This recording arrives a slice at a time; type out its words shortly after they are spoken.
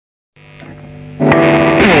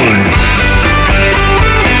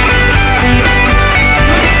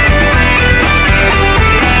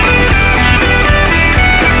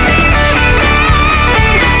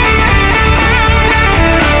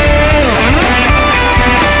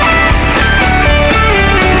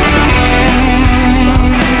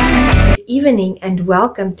evening and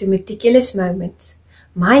welcome to Meticulous Moments.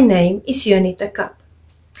 My name is Juanita Kapp.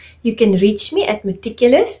 You can reach me at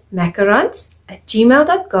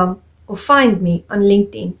meticulousmacarons@gmail.com or find me on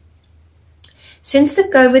LinkedIn. Since the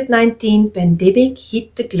COVID-19 pandemic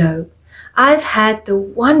hit the globe, I've had the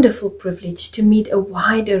wonderful privilege to meet a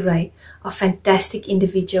wide array of fantastic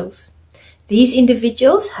individuals. These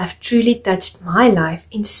individuals have truly touched my life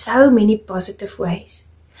in so many positive ways.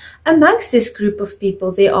 Amongst this group of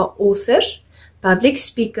people, there are authors, public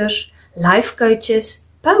speakers, life coaches,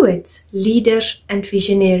 poets, leaders, and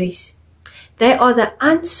visionaries. They are the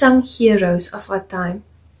unsung heroes of our time.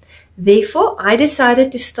 Therefore, I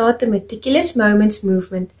decided to start the Meticulous Moments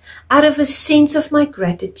movement out of a sense of my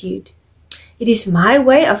gratitude. It is my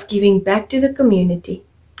way of giving back to the community.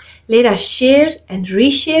 Let us share and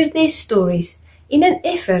reshare their stories in an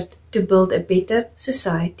effort to build a better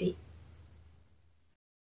society.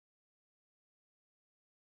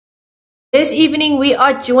 This evening we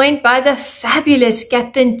are joined by the fabulous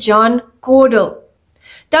Captain John Cordle.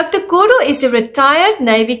 Dr. Cordle is a retired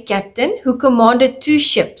Navy captain who commanded two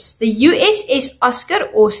ships, the USS Oscar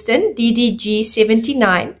Austin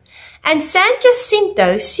DDG-79 and San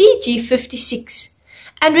Jacinto CG-56,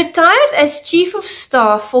 and retired as Chief of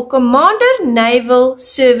Staff for Commander Naval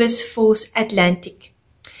Service Force Atlantic.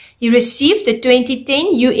 He received the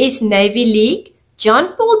 2010 U.S. Navy League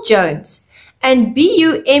John Paul Jones and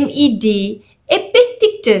BUMED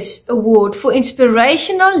Epictetus Award for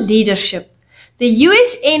Inspirational Leadership, the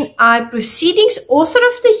USNI Proceedings Author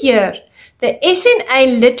of the Year, the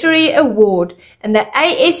SNA Literary Award, and the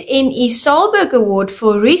ASNE Solberg Award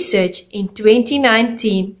for Research in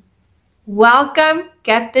 2019. Welcome,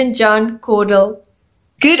 Captain John Cordle.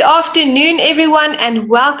 Good afternoon, everyone, and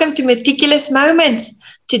welcome to Meticulous Moments.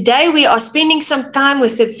 Today we are spending some time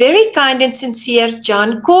with the very kind and sincere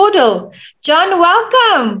John Cordle. John,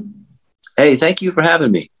 welcome. Hey, thank you for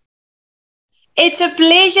having me. It's a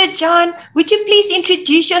pleasure, John. Would you please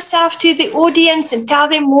introduce yourself to the audience and tell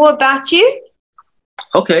them more about you?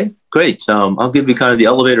 Okay, great. I'll give you kind of the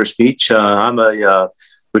elevator speech. I'm a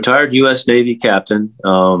retired U.S. Navy captain.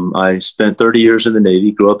 I spent 30 years in the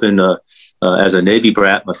Navy, grew up as a Navy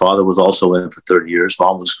brat. My father was also in for 30 years.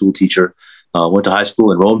 Mom was a school teacher. Went to high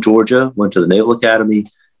school in Rome, Georgia, went to the Naval Academy,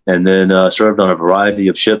 and then served on a variety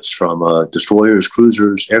of ships from destroyers,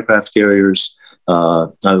 cruisers, aircraft carriers. I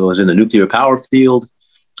was in the nuclear power field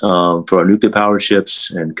for our nuclear power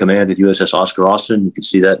ships and commanded USS Oscar Austin. You can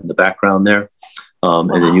see that in the background there. And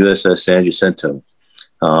then USS San Jacinto,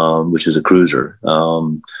 which is a cruiser.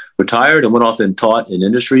 Retired and went off and taught in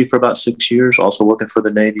industry for about 6 years, also working for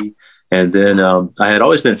the Navy. And then I had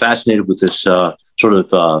always been fascinated with this sort of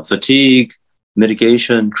fatigue,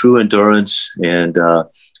 mitigation, crew endurance, and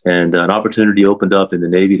an opportunity opened up in the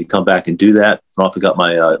Navy to come back and do that. I often got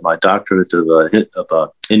my doctorate of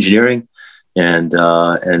engineering, and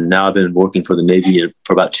now I've been working for the Navy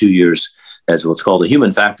for about 2 years as what's called a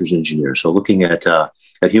human factors engineer. So looking at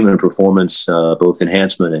human performance, both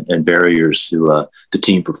enhancement and barriers to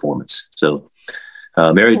team performance. So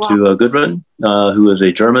married to Gudrun, who is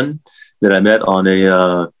a German that I met on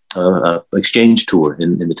a exchange tour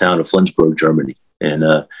in the town of Flensburg, Germany. And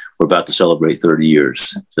we're about to celebrate 30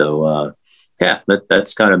 years. So yeah,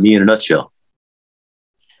 that's kind of me in a nutshell.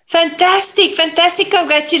 Fantastic, fantastic.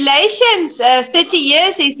 Congratulations. 30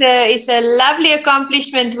 years is a lovely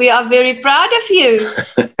accomplishment. We are very proud of you.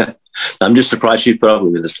 I'm just surprised she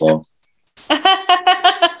probably been this long.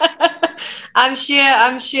 I'm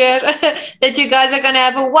sure that you guys are going to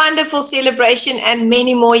have a wonderful celebration and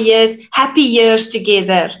many more years, happy years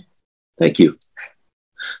together. Thank you.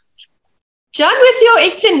 John, with your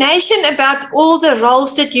explanation about all the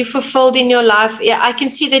roles that you fulfilled in your life, I can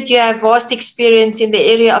see that you have vast experience in the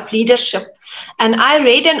area of leadership. And I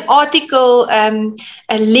read an article, a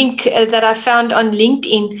link that I found on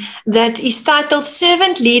LinkedIn that is titled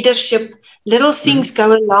Servant Leadership, Little Things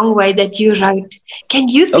Go a Long Way, that you wrote. Can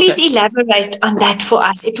you please elaborate on that for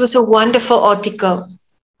us? It was a wonderful article.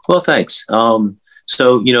 Well, thanks.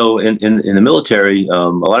 So, you know, in the military, a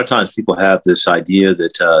lot of times people have this idea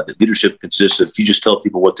that leadership consists of you just tell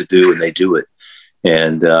people what to do and they do it.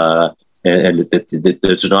 And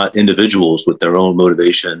it's not individuals with their own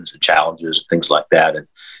motivations and challenges and things like that.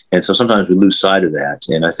 And so sometimes we lose sight of that.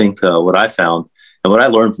 And I think what I found and what I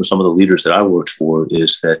learned from some of the leaders that I worked for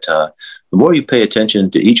is that the more you pay attention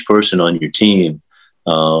to each person on your team,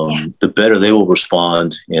 the better they will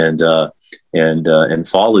respond and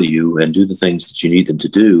follow you and do the things that you need them to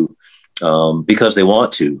do because they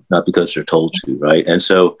want to, not because they're told to, right? And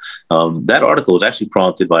so that article was actually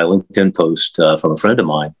prompted by a LinkedIn post from a friend of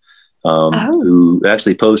mine who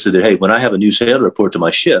actually posted that, hey, when I have a new sailor report to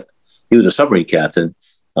my ship, he was a submarine captain.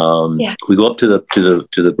 We go up to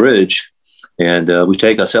the bridge, and we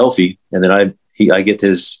take a selfie, and then I get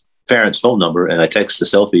his parents' phone number, and I text the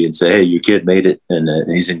selfie and say, "Hey, your kid made it, and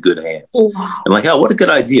he's in good hands." Wow. I'm like, "Oh, what a good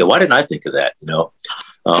idea! Why didn't I think of that?"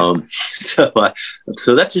 So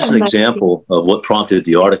that's just an example of what prompted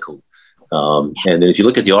the article. And then if you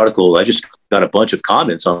look at the article, I just got a bunch of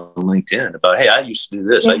comments on LinkedIn about, "Hey, I used to do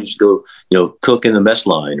this. I used to go, cook in the mess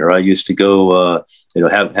line, or I used to go,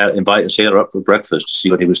 invite a sailor up for breakfast to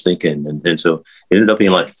see what he was thinking." And so it ended up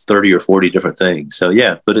being like 30 or 40 different things. So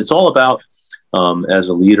yeah, but it's all about, as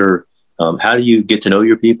a leader, how do you get to know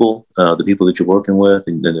your people, the people that you're working with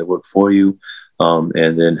and that work for you,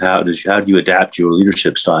 and then how do you adapt your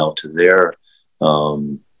leadership style to their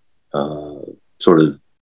sort of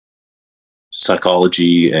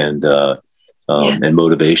psychology and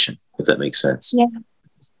motivation, if that makes sense. Yeah.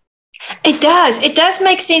 It does. It does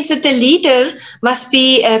make sense that the leader must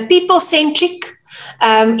be people-centric,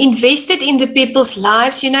 invested in the people's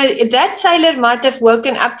lives. That sailor might have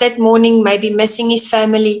woken up that morning, maybe missing his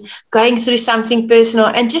family, going through something personal,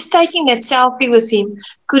 and just taking that selfie with him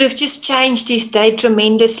could have just changed his day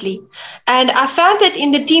tremendously. And I found that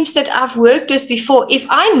in the teams that I've worked with before, if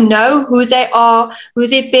I know who they are, who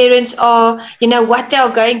their parents are, what they are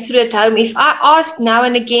going through at home, if I ask now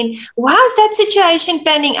and again, how's that situation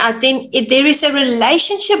panning out, then there is a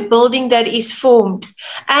relationship building that is formed.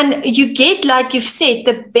 And you get, like you've said,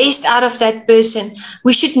 the best out of that person.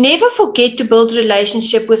 We should never forget to build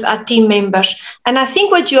relationship with our team members. And I think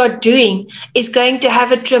what you are doing is going to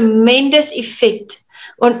have a tremendous effect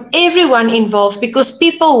on everyone involved, because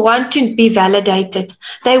people want to be validated.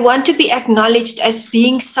 They want to be acknowledged as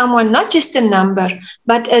being someone, not just a number,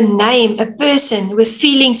 but a name, a person with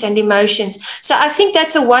feelings and emotions. So I think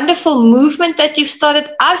that's a wonderful movement that you've started.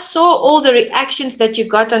 I saw all the reactions that you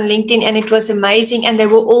got on LinkedIn, and it was amazing, and they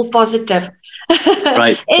were all positive.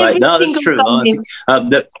 Right. No, that's true.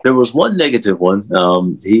 There was one negative one.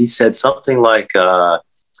 He said something like,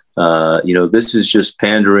 this is just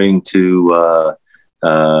pandering to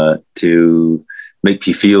make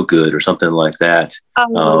you feel good or something like that.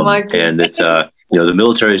 My goodness. And it's, the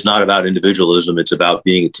military is not about individualism. It's about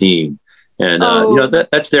being a team. And,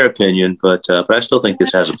 that's their opinion, but I still think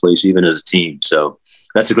this has a place even as a team. So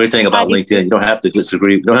that's the great thing about LinkedIn. You don't have to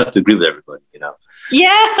disagree. You don't have to agree with everybody,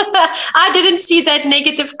 Yeah, I didn't see that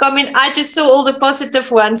negative comment. I just saw all the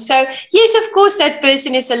positive ones. So yes, of course, that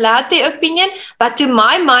person is allowed their opinion. But to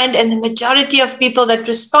my mind and the majority of people that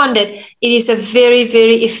responded, it is a very,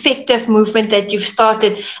 very effective movement that you've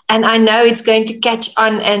started. And I know it's going to catch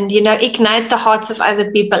on and, ignite the hearts of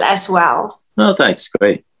other people as well. Oh, thanks.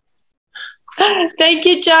 Great. Thank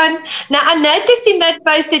you, John. Now, I noticed in that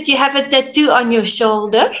post that you have a tattoo on your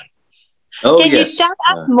shoulder. Oh, Can you tell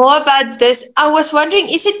us more about this? I was wondering,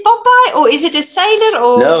 is it Popeye or is it a sailor?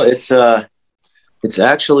 Or no, it's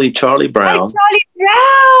actually Charlie Brown. Oh, Charlie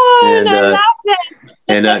Brown! And, I love it.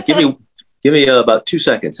 And give me about 2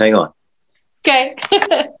 seconds. Hang on. Okay.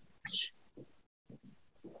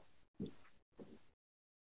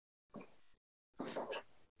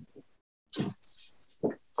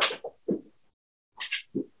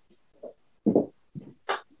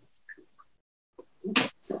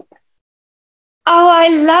 Oh, I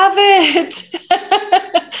love it.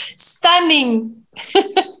 Stunning.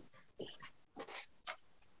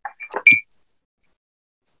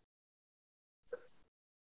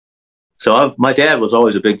 So my dad was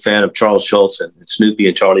always a big fan of Charles Schultz and Snoopy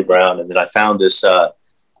and Charlie Brown. And then I found this,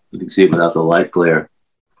 you can see it without the light glare,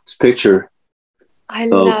 this picture. I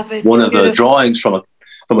love it. One of the drawings from a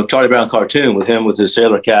Charlie Brown cartoon with him with his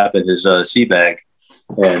sailor cap and his sea bag.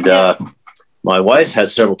 And my wife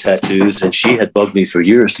has several tattoos, and she had bugged me for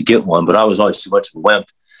years to get one, but I was always too much of a wimp.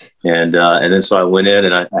 And then so I went in,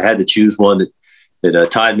 and I had to choose one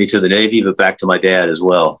that tied me to the Navy, but back to my dad as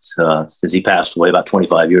well, since he passed away about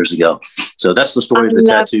 25 years ago. So that's the story of the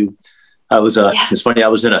tattoo. It's funny. I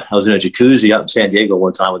was in a jacuzzi out in San Diego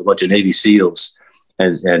one time with a bunch of Navy SEALs,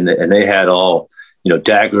 and they had all,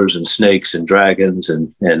 daggers and snakes and dragons.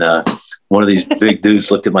 And one of these big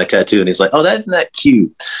dudes looked at my tattoo and he's like, "Oh, isn't that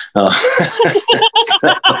cute?"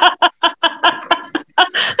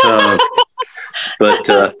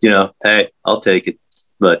 Hey, I'll take it.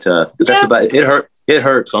 But that's about it. It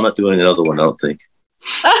hurts. So I'm not doing another one, I don't think.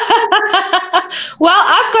 Well,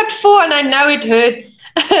 I've got 4 and I know it hurts.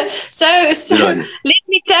 So let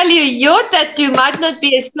me tell you, your tattoo might not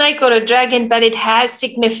be a snake or a dragon, but it has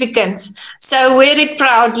significance. So wear it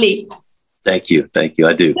proudly. Thank you.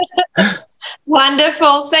 I do.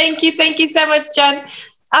 Wonderful. Thank you so much, John.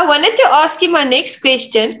 I wanted to ask you my next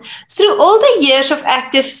question. Through all the years of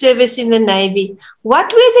active service in the Navy, what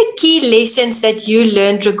were the key lessons that you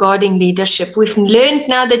learned regarding leadership? We've learned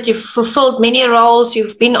now that you've fulfilled many roles,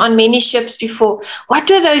 you've been on many ships before. What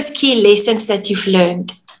were those key lessons that you've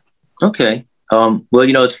learned? Okay. Well,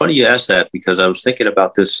 it's funny you asked that because I was thinking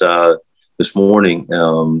about this this morning.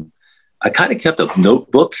 I kind of kept a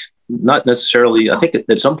notebook. Not necessarily. I think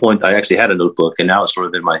at some point I actually had a notebook, and now it's sort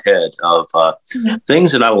of in my head of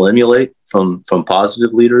things that I will emulate from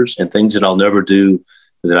positive leaders, and things that I'll never do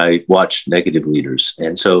that I watch negative leaders.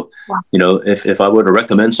 And so, if I were to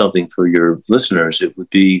recommend something for your listeners, it would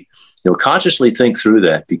be, consciously think through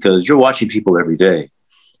that, because you're watching people every day,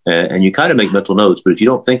 and you kind of make mental notes. But if you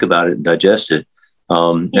don't think about it and digest it,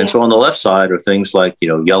 and so on the left side are things like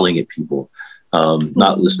yelling at people.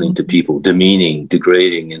 Not listening to people, demeaning,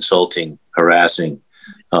 degrading, insulting, harassing,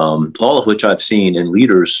 all of which I've seen in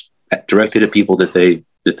leaders directed at people that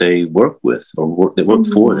they work with or that work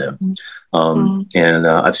for them. And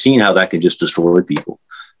I've seen how that can just destroy people,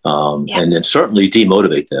 and then certainly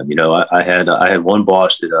demotivate them. I had one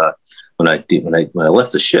boss that when I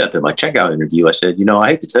left the ship in my checkout interview, I said, I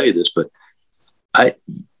hate to tell you this, but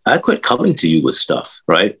I quit coming to you with stuff,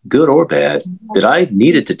 right? Good or bad, that I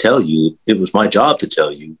needed to tell you. It was my job to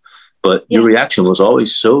tell you, but your reaction was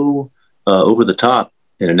always so over the top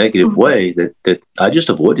in a negative way that I just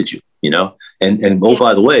avoided you, and oh,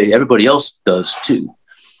 by the way, everybody else does too.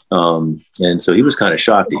 And so he was kind of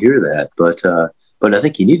shocked to hear that, but I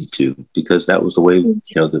think he needed to, because that was the way,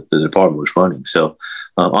 the department was running. So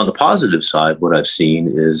on the positive side, what I've seen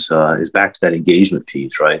is back to that engagement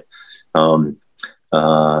piece, right?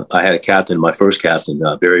 I had a captain, my first captain,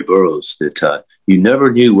 Barry Burroughs, that you never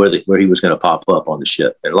knew where he was going to pop up on the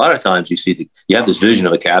ship. And a lot of times you have this vision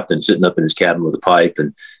of a captain sitting up in his cabin with a pipe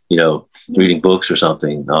and, reading books or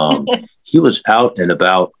something. He was out and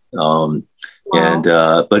about. But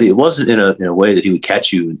it wasn't in a way that he would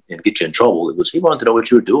catch you and get you in trouble. It was, he wanted to know what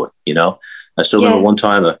you were doing. I still remember one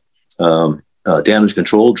time a damage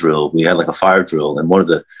control drill. We had like a fire drill, and one of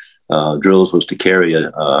the drills was to carry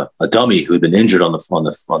a dummy who had been injured on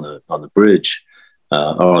the bridge or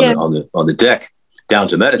on the deck down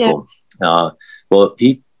to medical. Well,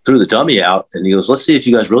 he threw the dummy out, and he goes, "Let's see if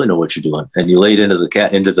you guys really know what you're doing." And he laid into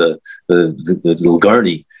the little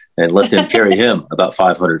gurney and let them carry him about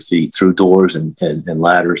 500 feet through doors and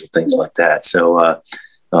ladders and things like that. So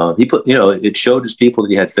he put, it showed his people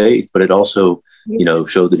that he had faith, but it also,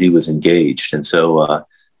 showed that he was engaged. And so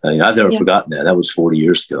I've never forgotten that. That was 40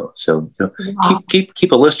 years ago. So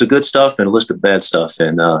keep a list of good stuff and a list of bad stuff,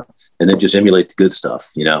 and then just emulate the good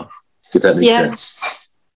stuff. If that makes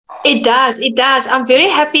sense. It does. It does. I'm very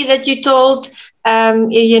happy that you told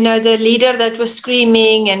the leader that was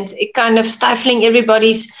screaming and kind of stifling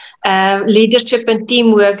everybody's leadership and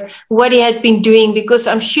teamwork, what he had been doing, because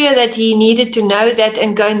I'm sure that he needed to know that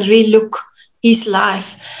and go and relook his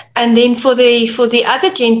life. And then for the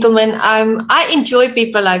other gentlemen, I enjoy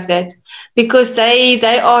people like that, because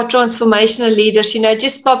they are transformational leaders,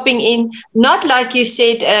 just popping in, not like you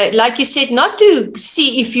said, not to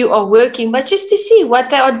see if you are working, but just to see what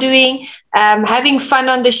they are doing, having fun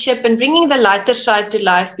on the ship and bringing the lighter side to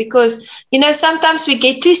life. Because, sometimes we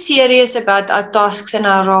get too serious about our tasks and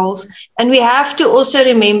our roles. And we have to also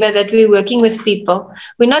remember that we're working with people.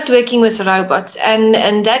 We're not working with robots.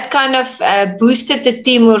 And that kind of boosted the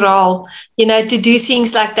team morale, to do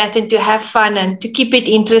things like that and to have fun and to keep it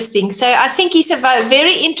interesting. So I think he's a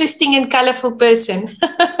very interesting and colorful person.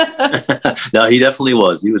 No, he definitely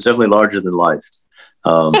was. He was definitely larger than life.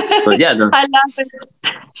 But yeah, no. I love it.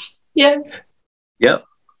 Yeah. Yep.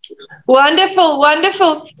 Wonderful,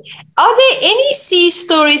 wonderful. Are there any sea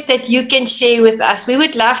stories that you can share with us? We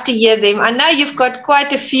would love to hear them. I know you've got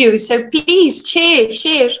quite a few, so please share.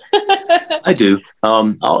 I do.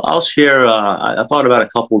 I'll share. I thought about a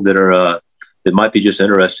couple that might be just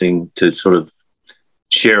interesting to sort of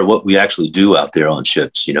share what we actually do out there on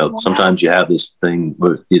ships. Sometimes you have this thing,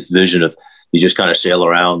 this vision of you just kind of sail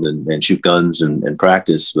around and shoot guns and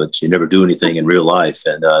practice, but you never do anything in real life.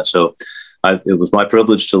 And so it was my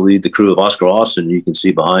privilege to lead the crew of Oscar Austin, you can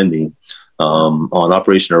see behind me, on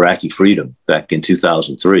Operation Iraqi Freedom back in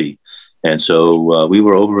 2003. And so we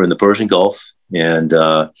were over in the Persian Gulf, and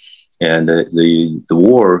the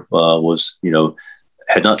war was,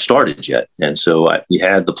 had not started yet. And so we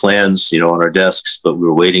had the plans, on our desks, but we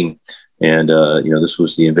were waiting. And, this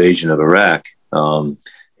was the invasion of Iraq.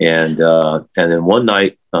 And then one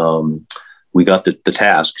night, we got the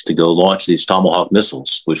task to go launch these Tomahawk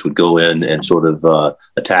missiles, which would go in and sort of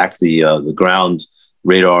attack the ground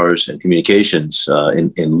radars and communications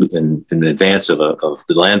in advance of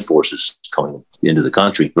the land forces coming into the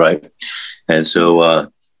country, right? And so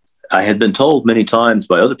I had been told many times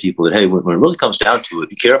by other people that, hey, when it really comes down to it,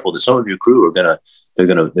 be careful that some of your crew are they're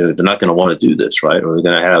not going to want to do this, right? Or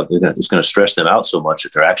it's going to stress them out so much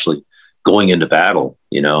that they're actually going into battle,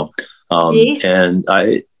 you know. Yes.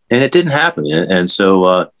 And it didn't happen. And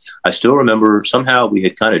so I still remember somehow we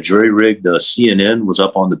had kind of jury-rigged CNN was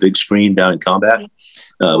up on the big screen down in combat,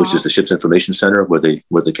 which is the ship's information center where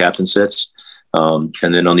the captain sits. And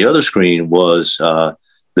then on the other screen was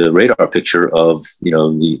the radar picture of, you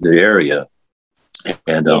know, the area.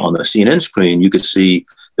 And on the CNN screen, you could see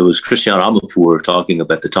it was Christian Amanpour talking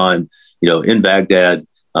about the time, you know, in Baghdad.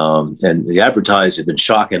 And the advertised had been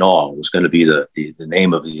shock and awe was going to be the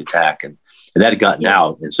name of the attack. And that had gotten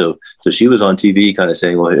out. And so she was on TV kind of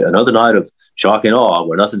saying, well, another night of shock and awe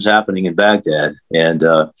where nothing's happening in Baghdad. And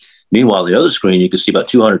meanwhile, on the other screen, you could see about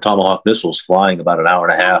 200 Tomahawk missiles flying about an hour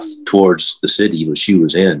and a half towards the city which she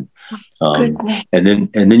was in. And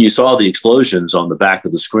then you saw the explosions on the back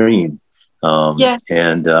of the screen. And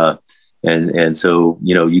so,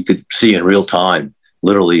 you know, you could see in real time,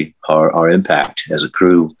 literally our impact as a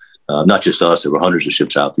crew, not just us, there were hundreds of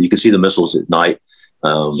ships out there. You could see the missiles at night.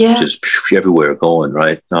 Just everywhere going,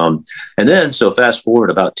 right? And then, so fast forward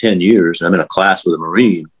about 10 years, I'm in a class with a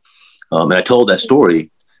Marine, and I told that story,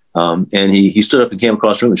 and he stood up and came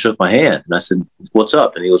across the room and shook my hand, and I said, what's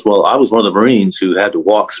up? And he goes, well, I was one of the Marines who had to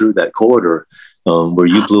walk through that corridor where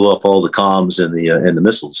you blew up all the comms and the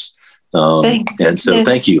missiles. And so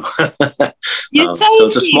thank you. So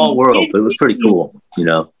it's a small world, but it was pretty cool, you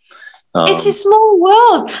know. It's a small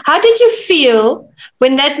world. How did you feel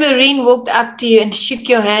when that Marine walked up to you and shook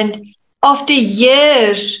your hand after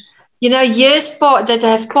years, you know, that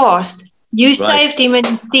have passed? You saved him and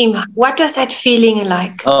his team. What was that feeling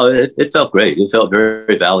like? Oh, it felt great. It felt very,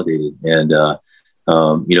 very validated. And,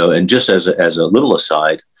 you know, and just as a little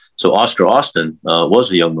aside, so Oscar Austin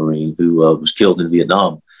was a young Marine who was killed in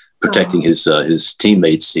Vietnam, protecting his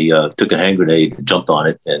teammates. He took a hand grenade, jumped on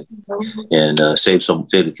it, and saved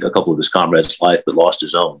a couple of his comrades' life, but lost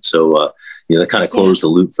his own. So you know, that kind of closed the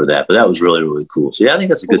loop for that. But that was really, really cool. So yeah, I think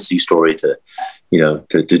that's a good sea story to, you know,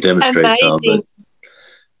 to demonstrate some. But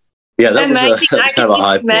yeah, that was kind of a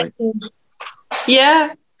high point.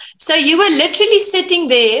 Yeah. So you were literally sitting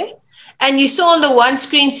there, and you saw on the one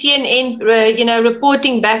screen CNN, you know,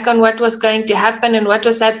 reporting back on what was going to happen and what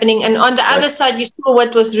was happening. And on the other side, you saw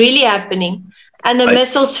what was really happening. And the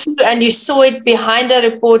missiles flew, and you saw it behind the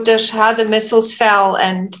reporters, how the missiles fell.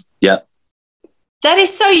 And that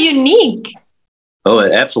is so unique. Oh,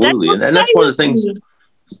 absolutely. And that's one of the things.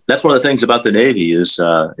 That's one of the things about the Navy is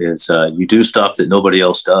you do stuff that nobody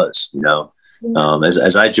else does, you know.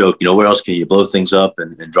 As I joke, you know, where else can you blow things up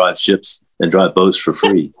and drive ships and drive boats for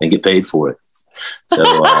free and get paid for it?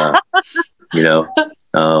 So, you know,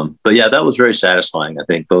 but yeah, that was very satisfying, I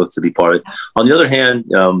think, both to be part of it. On the other hand,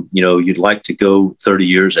 you know, you'd like to go 30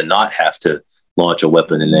 years and not have to launch a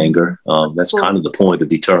weapon in anger. That's kind of the point of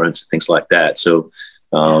deterrence, things like that. So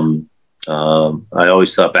I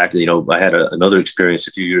always thought back to, you know, I had another experience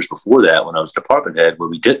a few years before that when I was department head where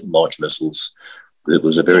we didn't launch missiles. It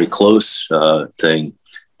was a very close thing.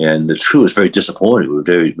 And the crew was very disappointed. We were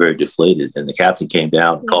very, very deflated. And the captain came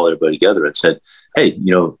down and called everybody together and said, hey,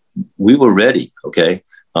 you know, we were ready. Okay.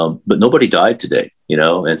 But nobody died today, you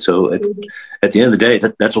know? And so at the end of the day,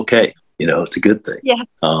 that's okay. You know, it's a good thing. Yeah.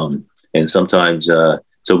 And sometimes,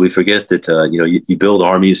 so we forget that, you know, you build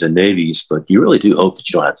armies and navies, but you really do hope that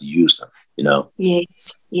you don't have to use them, you know?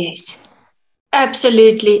 Yes. Yes.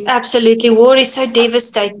 Absolutely. Absolutely. War is so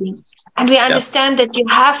devastating. And we understand that you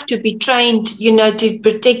have to be trained, you know, to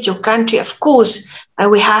protect your country. Of course,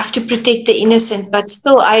 we have to protect the innocent. But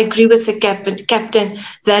still, I agree with the captain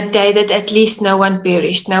that day that at least no one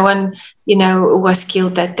perished. No one, you know, was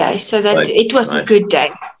killed that day. So that it was a good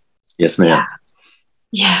day. Yes, ma'am.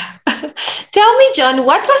 Yeah. Tell me, John,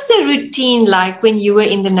 what was the routine like when you were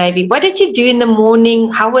in the Navy? What did you do in the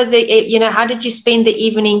morning? How were you know, how did you spend the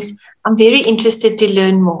evenings? I'm very interested to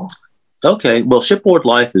learn more. Okay. Well, shipboard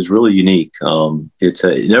life is really unique.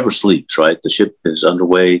 It never sleeps, right? The ship is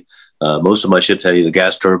underway. Most of my ships have either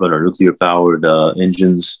gas turbine or nuclear powered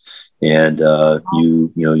engines. And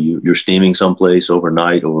you're steaming someplace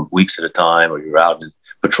overnight or weeks at a time, or you're out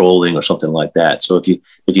patrolling or something like that. So if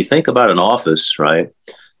you think about an office, right,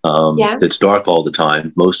 it's dark all the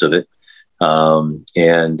time, most of it.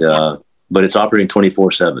 But it's operating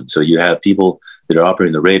 24/7. So you have people that are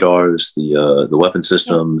operating the radars, the weapon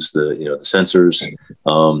systems, the sensors.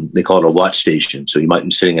 They call it a watch station. So you might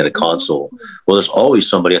be sitting at a console. Well, there's always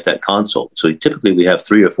somebody at that console. So typically we have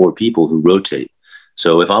 3 or 4 people who rotate.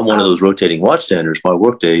 So if I'm one of those rotating watchstanders, my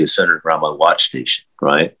workday is centered around my watch station,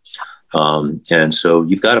 right? And so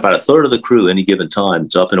you've got about a third of the crew any given time.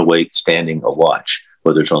 It's up and awake, standing a watch,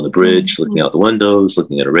 whether it's on the bridge, looking out the windows,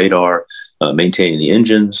 looking at a radar, maintaining the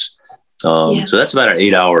engines. So that's about an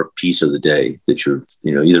 8-hour piece of the day that you're,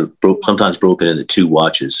 either sometimes broken into 2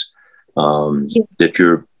 watches, that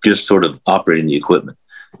you're just sort of operating the equipment.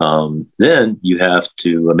 Then you have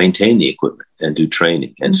to maintain the equipment and do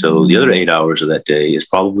training. And so the other 8 hours of that day is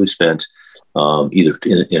probably spent either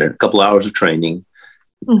in a couple hours of training.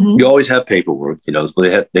 You always have paperwork, they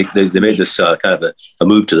made this kind of a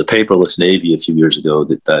move to the paperless Navy a few years ago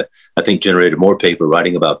that I think generated more paper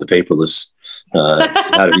writing about the paperless,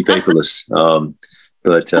 how to be paperless.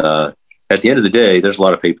 But at the end of the day, there's a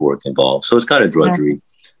lot of paperwork involved. So it's kind of drudgery.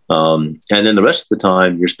 And then the rest of the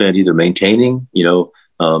time you're spent either maintaining,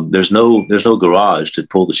 there's no garage to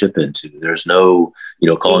pull the ship into. There's no,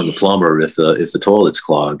 calling the plumber if the toilet's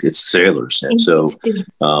clogged. It's sailors, and so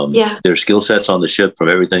there's skill sets on the ship from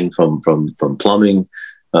everything from plumbing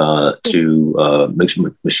to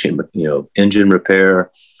machine, engine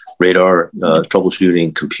repair, radar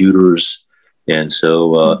troubleshooting, computers, and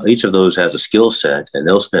so each of those has a skill set, and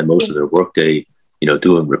they'll spend most of their workday,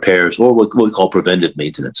 doing repairs or what we call preventive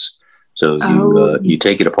maintenance. So you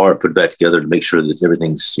take it apart, put it back together to make sure that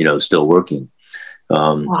everything's, still working.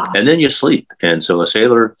 And then you sleep. And so a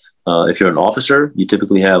sailor, if you're an officer, you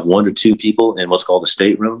typically have 1 to 2 people in what's called a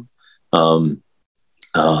stateroom. That's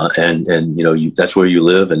where you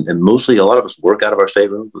live. And mostly a lot of us work out of our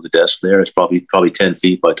stateroom with a desk there. It's probably 10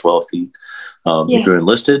 feet by 12 feet. If you're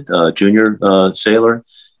enlisted, junior sailor,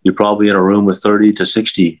 you're probably in a room with 30 to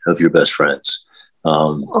 60 of your best friends,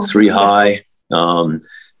 3 high.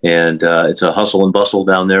 And it's a hustle and bustle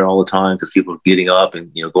down there all the time because people are getting up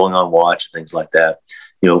and, going on watch and things like that.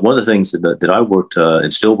 One of the things that I worked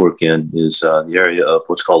and still work in is the area of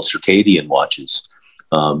what's called circadian watches.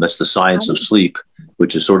 That's the science of sleep,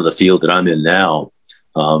 which is sort of the field that I'm in now.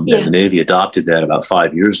 And the Navy adopted that about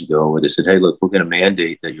 5 years ago, where they said, hey, look, we're going to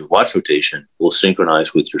mandate that your watch rotation will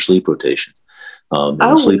synchronize with your sleep rotation.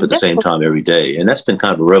 And sleep at the same time every day. And that's been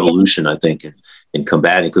kind of a revolution, I think, in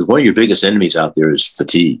combating, because one of your biggest enemies out there is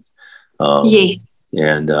fatigue.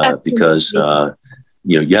 And because,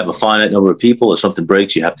 you have a finite number of people. If something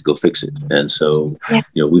breaks, you have to go fix it. And so,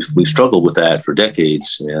 we've struggled with that for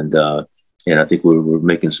decades. And I think we're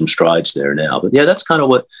making some strides there now. But yeah, that's kind of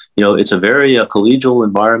what, it's a very collegial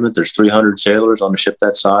environment. There's 300 sailors on a ship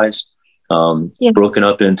that size, broken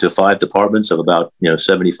up into 5 departments of about,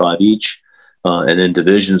 75 each. And then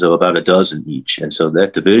divisions of about a dozen each. And so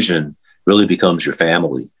that division really becomes your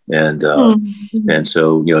family. And and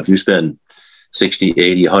so, if you spend 60,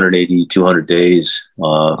 80, 180, 200 days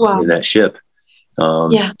in that ship, now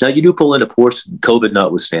you do pull into ports, COVID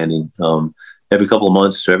notwithstanding, every couple of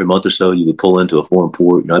months or every month or so, you would pull into a foreign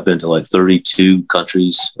port. I've been to like 32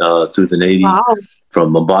 countries through the Navy,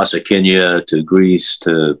 from Mombasa, Kenya to Greece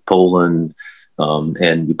to Poland.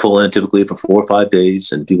 And you pull in typically for 4 or 5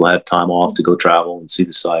 days, and people have time off to go travel and see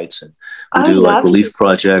the sites. And we do like relief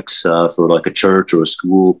projects for like a church or a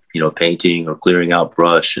school, painting or clearing out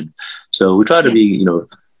brush. And so we try to be,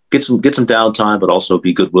 get some downtime, but also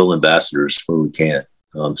be goodwill ambassadors when we can.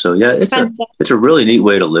 So yeah, it's a really neat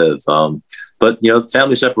way to live. But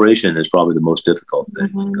family separation is probably the most difficult thing.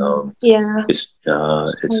 It's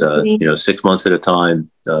 6 months at a time.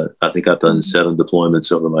 I think I've done 7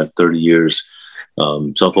 deployments over my 30 years.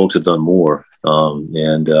 Some folks have done more,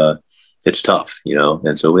 and it's tough,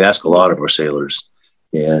 and so we ask a lot of our sailors,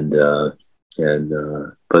 but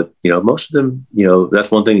most of them,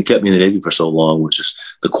 that's one thing that kept me in the Navy for so long, was just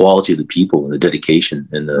the quality of the people and the dedication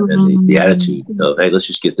and the attitude of, hey, let's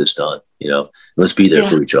just get this done, let's be there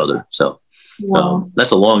for each other. So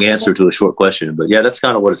that's a long answer to a short question, but yeah, that's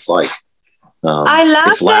kind of what it's like. I love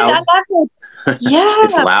it's loud. that. I love it. Yeah,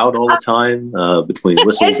 it's loud all the time between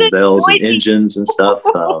whistles and bells and engines and stuff.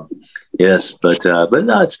 Yes, but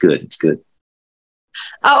no, it's good. It's good.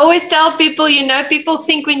 I always tell people, people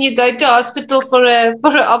think when you go to hospital for an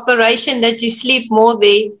operation that you sleep more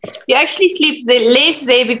there. You actually sleep less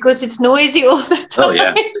there because it's noisy all the time. Oh yeah,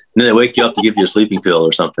 and then they wake you up to give you a sleeping pill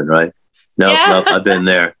or something, right? No, I've been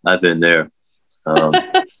there.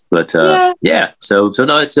 So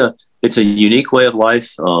no, it's a unique way of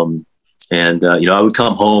life. And I would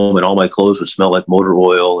come home and all my clothes would smell like motor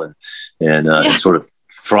oil and sort of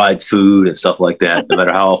fried food and stuff like that, no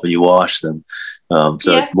matter how often you wash them.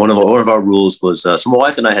 One of our rules was, so my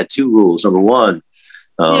wife and I had 2 rules. Number one,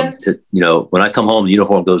 when I come home, the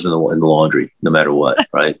uniform goes in the laundry, no matter what,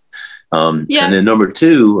 right? And then number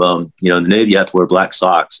 2, in the Navy, you have to wear black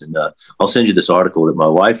socks. And I'll send you this article that my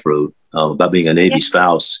wife wrote about being a Navy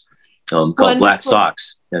spouse, called Black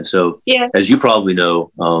Socks. And so, as you probably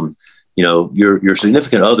know, your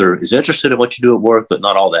significant other is interested in what you do at work, but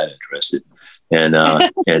not all that interested. And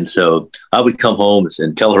and so I would come home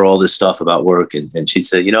and tell her all this stuff about work, and she'd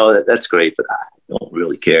say, that's great, but I don't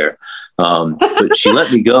really care. But she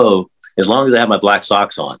let me go as long as I had my black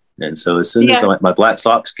socks on. And so as soon as my black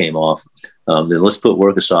socks came off, then let's put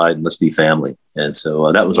work aside and let's be family. And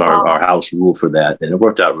so that was our house rule for that, and it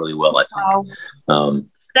worked out really well, I think.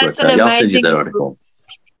 That's an amazing. I'll send you that article.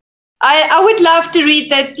 I would love to read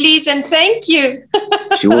that, please, and thank you.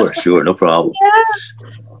 Sure, no problem. Yeah.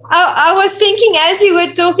 I was thinking as you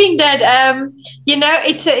were talking that,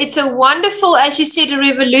 it's a wonderful, as you said, a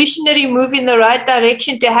revolutionary move in the right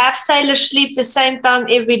direction to have sailors sleep the same time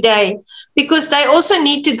every day, because they also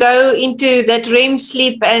need to go into that REM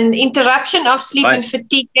sleep, and interruption of sleep and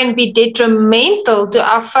fatigue can be detrimental to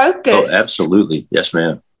our focus. Oh, absolutely. Yes,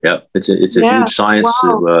 ma'am. Yeah, it's a huge science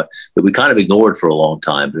that we kind of ignored for a long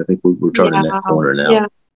time, but I think we're turning that corner now. Yeah.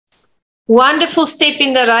 Wonderful step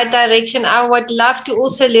in the right direction. I would love to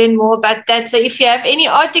also learn more about that. So if you have any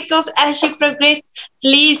articles as you progress,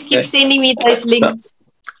 please keep sending me those links.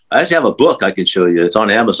 I actually have a book I can show you. It's on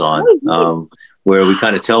Amazon, where we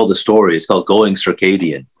kind of tell the story. It's called Going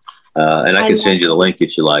Circadian. And I can send you the link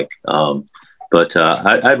if you like. But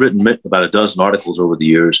I've written about a dozen articles over the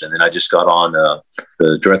years, and then I just got on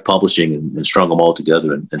direct publishing and strung them all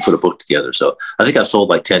together and put a book together. So I think I've sold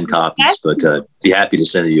like 10 copies, but be happy to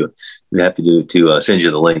send you. Be happy to send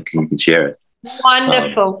you the link and you can share it.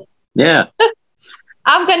 Wonderful. Yeah.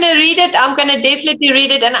 I'm going to read it. I'm going to definitely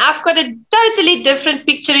read it. And I've got a totally different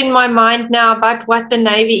picture in my mind now about what the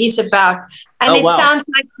Navy is about. And sounds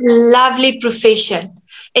like a lovely profession.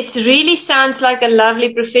 It really sounds like a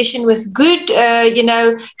lovely profession with good,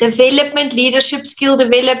 development, leadership, skill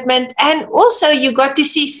development. And also you got to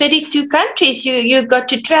see 32 countries. You got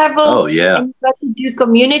to travel. Oh, yeah. And you got to do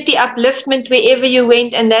community upliftment wherever you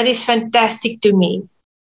went. And that is fantastic to me.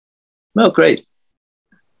 Oh, great.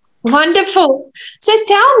 Wonderful. So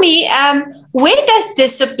tell me, where does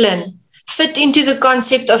discipline fit into the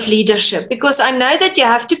concept of leadership? Because I know that you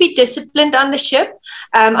have to be disciplined on the ship.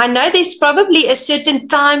 I know there's probably a certain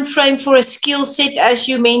time frame for a skill set, as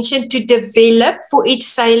you mentioned, to develop for each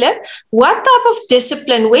sailor. What type of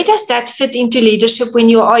discipline, where does that fit into leadership when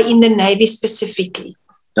you are in the Navy specifically?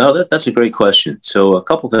 No, that's a great question. So a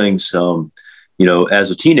couple things. As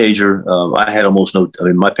a teenager, I had almost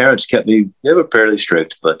my parents kept me, they were fairly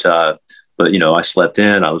strict, but I slept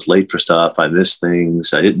in, I was late for stuff, I missed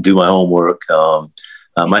things, I didn't do my homework.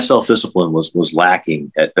 My self-discipline was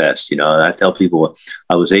lacking at best. I tell people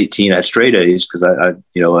I was 18, I had straight A's because I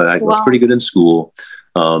was pretty good in school.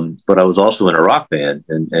 But I was also in a rock band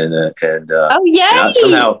and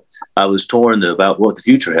somehow I was torn about what the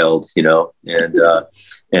future held,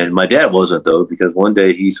 and my dad wasn't, though, because one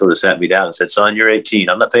day he sort of sat me down and said, "Son, you're 18.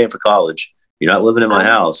 I'm not paying for college. You're not living in my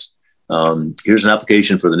house. Here's an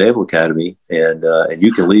application for the Naval Academy, and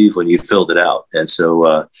you can leave when you filled it out." And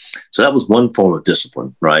so that was one form of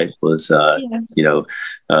discipline, right? Was sort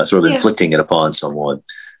of inflicting it upon someone.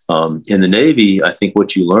 In the Navy, I think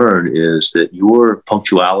what you learn is that your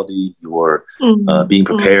punctuality, your being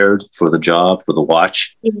prepared for the job, for the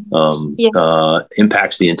watch,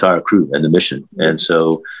 impacts the entire crew and the mission. And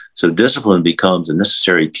so discipline becomes a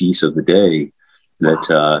necessary piece of the day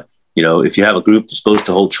that, if you have a group that's supposed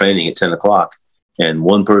to hold training at 10 o'clock and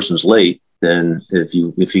one person's late, then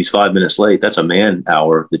if he's 5 minutes late, that's a man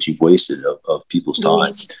hour that you've wasted of people's time.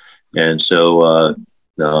 Yes. And so,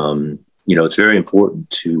 it's very important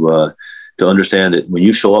to understand that when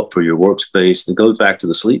you show up for your workspace, it goes back to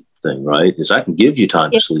the sleep thing, right? Is I can give you time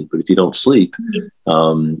to sleep, but if you don't sleep,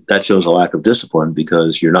 that shows a lack of discipline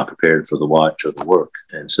because you're not prepared for the watch or the work.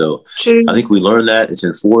 And so I think we learn that it's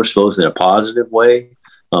enforced both in a positive way,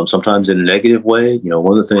 sometimes in a negative way.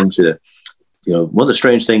 One of the things that, one of the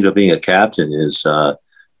strange things of being a captain is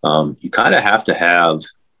you kind of have to have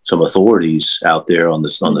some authorities out there on the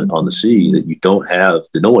sea that you don't have,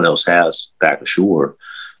 that no one else has back ashore,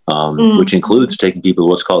 which includes taking people to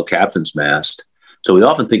what's called captain's mast. So we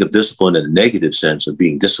often think of discipline in a negative sense of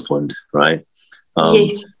being disciplined, right?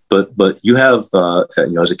 Yes. But you have,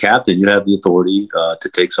 as a captain, you have the authority to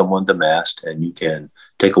take someone to mast, and you can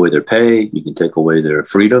take away their pay, you can take away their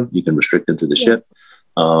freedom, you can restrict them to the ship,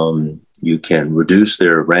 you can reduce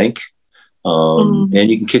their rank. And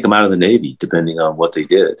you can kick them out of the Navy depending on what they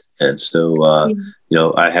did. And so,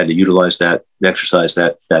 I had to utilize that, exercise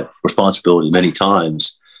that responsibility many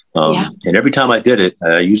times. And every time I did it,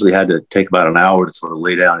 I usually had to take about an hour to sort of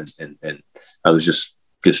lay down and I was just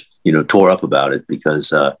tore up about it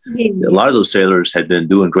because a lot of those sailors had been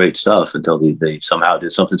doing great stuff until they somehow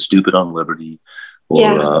did something stupid on Liberty,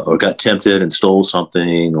 or got tempted and stole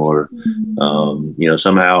something, or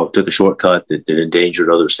somehow took a shortcut that endangered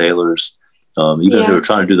other sailors. Even if they were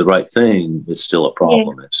trying to do the right thing, it's still a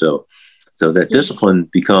problem. And so that discipline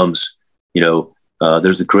becomes,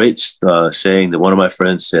 there's a great saying that one of my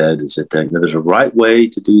friends said, is that there's a right way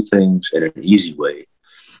to do things and an easy way.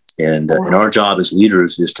 And our job as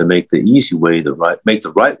leaders is to make the easy way the right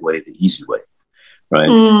way the easy way,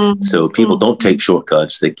 right? So people don't take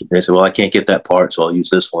shortcuts. They say, well, I can't get that part, so I'll use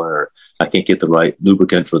this one, or I can't get the right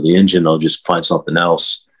lubricant for the engine, I'll just find something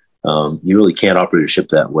else. You really can't operate a ship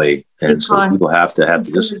that way, and so people have to have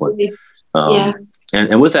the discipline.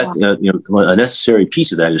 And with that, a necessary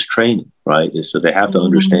piece of that is training, right? So they have to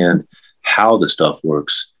understand how the stuff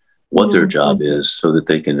works, what their job is, so that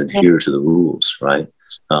they can adhere to the rules, right?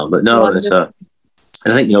 But no, it's I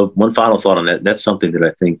think, one final thought on that. That's something that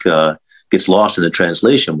I think gets lost in the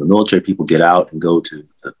translation when military people get out and go to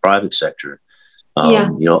the private sector. A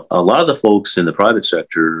lot of the folks in the private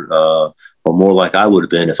sector are more like I would have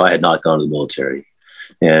been if I had not gone to the military.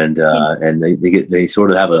 And they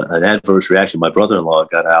sort of have an adverse reaction. My brother-in-law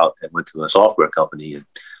got out and went to a software company, and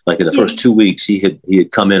like in the first 2 weeks, he had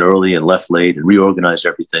come in early and left late and reorganized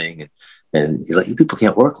everything. And he's like, you people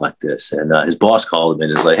can't work like this. And his boss called him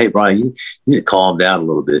and is like, hey, Brian, you need to calm down a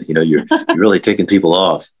little bit. You're really taking people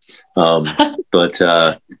off. But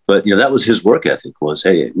that was his work ethic, was,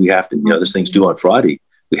 hey, we have to, this thing's due on Friday.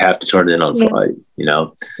 We have to turn it in on Friday,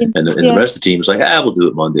 and the rest of the team was like, we'll do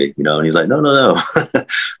it Monday, and he's like, no.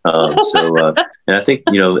 And I think,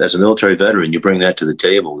 as a military veteran, you bring that to the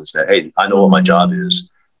table, is that, hey, I know what my job is.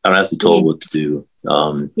 I don't have to be told what to do.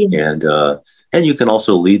 And you can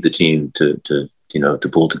also lead the team to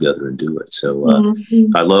pull together and do it. So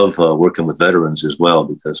I love working with veterans as well,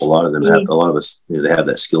 because a lot of them have, a lot of us, they have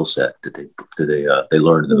that skill set that they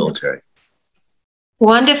learn in the military.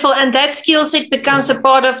 Wonderful. And that skill set becomes a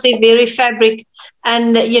part of their very fabric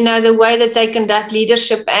and, the way that they conduct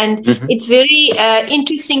leadership. And it's very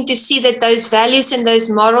interesting to see that those values and those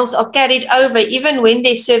morals are carried over. Even when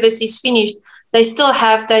their service is finished, they still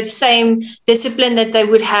have that same discipline that they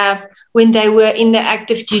would have when they were in the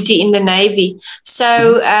active duty in the Navy.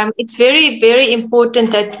 So it's very, very important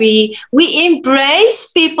that we embrace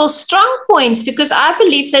people's strong points, because I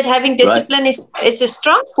believe that having discipline is a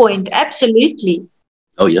strong point. Absolutely.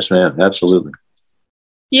 Oh, yes, ma'am. Absolutely.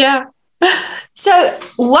 Yeah. So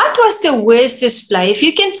what was the worst display? If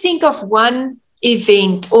you can think of one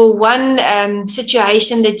event or one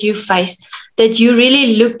situation that you faced, that you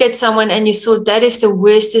really looked at someone and you thought, that is the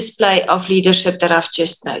worst display of leadership that I've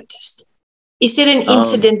just noticed. Is there an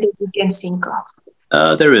incident that you can think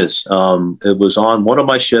of? There is. It was on one of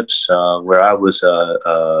my ships where I was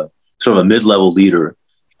sort of a mid-level leader,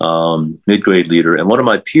 mid-grade leader. And one of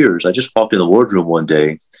my peers, I just walked in the wardroom one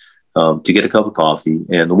day to get a cup of coffee.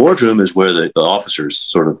 And the wardroom is where the officers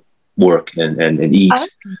sort of work and eat.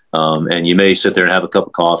 And you may sit there and have a cup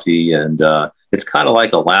of coffee, and it's kind of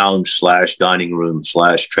like a lounge / dining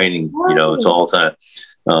 / training, it's all kind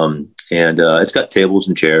of, and it's got tables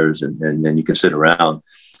and chairs, and you can sit around.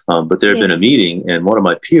 But there had been a meeting, and one of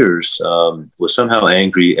my peers was somehow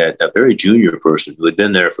angry at a very junior person who had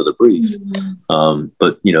been there for the brief.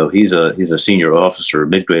 But he's a senior officer,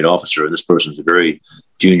 mid-grade officer, and this person's a very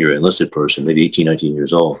junior enlisted person, maybe 18, 19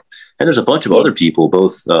 years old. And there's a bunch of other people,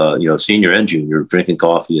 both senior and junior, drinking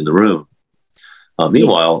coffee in the room.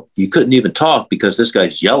 Meanwhile, you couldn't even talk because this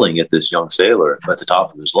guy's yelling at this young sailor at the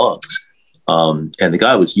top of his lungs. And the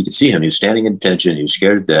guy you could see him, he was standing at attention, he was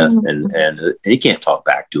scared to death, and he can't talk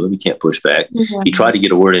back to him, he can't push back. He tried to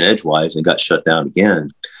get a word in edgewise and got shut down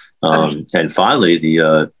again. And finally,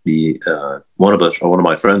 one of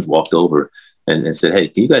my friends walked over and said, hey,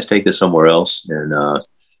 can you guys take this somewhere else? And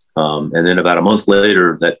then about a month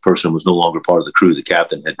later, that person was no longer part of the crew. The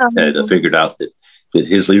captain had figured out that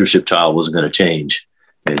his leadership style wasn't going to change.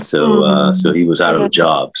 And so he was out of a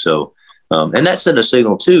job. So, and that sent a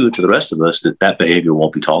signal too to the rest of us that behavior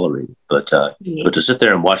won't be tolerated. But to sit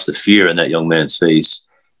there and watch the fear in that young man's face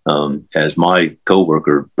as my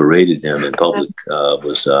coworker berated him in public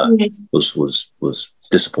was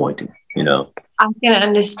disappointing. I can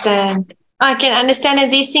understand.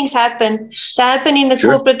 And these things happen. They happen in the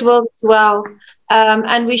corporate world as well.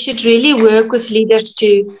 And we should really work with leaders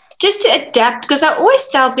to adapt. Because I always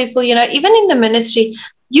tell people, even in the ministry,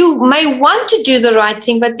 you may want to do the right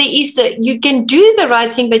thing, but you can do the right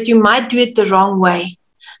thing, but you might do it the wrong way.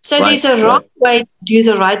 So there's a wrong way to do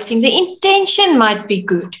the right thing. The intention might be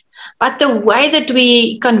good, But the way that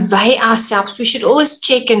we convey ourselves, we should always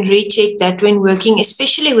check and recheck that when working,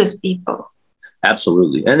 especially with people.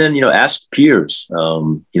 Absolutely. And then, ask peers,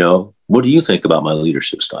 what do you think about my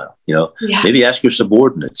leadership style? Maybe ask your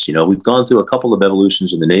subordinates. We've gone through a couple of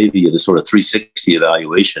evolutions in the Navy of the sort of 360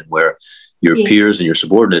 evaluation where your peers and your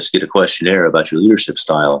subordinates get a questionnaire about your leadership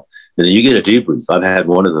style. And then you get a debrief. I've had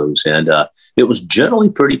one of those, and it was generally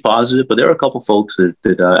pretty positive. But there are a couple folks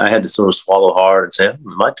that I had to sort of swallow hard and say,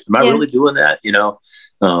 "Am I really doing that?"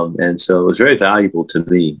 And so it was very valuable to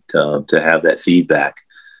me to have that feedback,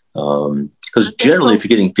 because generally, if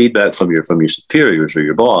you're getting feedback from your superiors or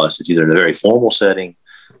your boss, it's either in a very formal setting,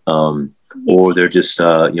 or they're just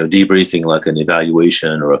debriefing like an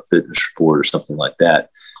evaluation or a fitness report or something like that.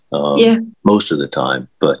 Most of the time,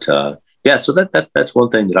 but. So that's one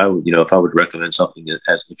thing that I would, if I would recommend something that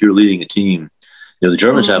if you're leading a team, the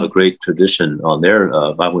Germans have a great tradition on their,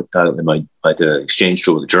 I did an exchange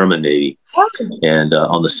tour with the German Navy, and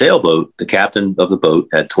on the sailboat, the captain of the boat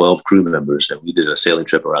had 12 crew members, and we did a sailing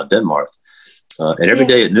trip around Denmark. And every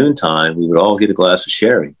day at noontime, we would all get a glass of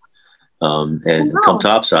sherry, and come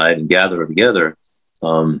topside and gather together.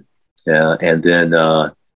 And then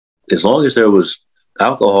as long as there was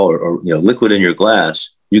alcohol or liquid in your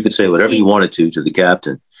glass, you could say whatever you wanted to the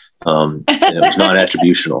captain, and it was not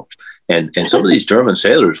attributional. And some of these German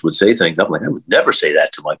sailors would say things. I'm like, I would never say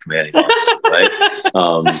that to my commanding officer, right?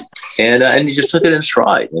 And he just took it in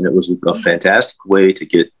stride, and it was a fantastic way to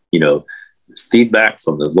get feedback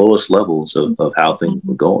from the lowest levels of how things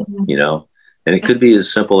were going. And it could be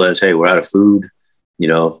as simple as, hey, we're out of food. It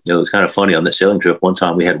was kind of funny on that sailing trip. One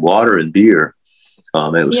time we had water and beer.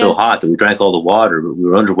 And it was so hot that we drank all the water, but we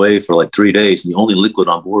were underway for like 3 days, and the only liquid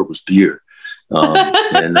on board was beer.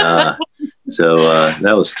 So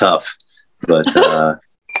that was tough. But that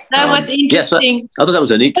was interesting. I thought that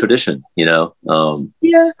was a neat tradition,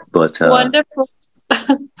 But wonderful.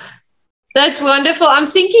 That's wonderful. I'm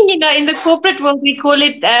thinking, in the corporate world, we call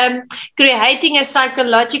it creating a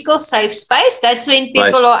psychological safe space. That's when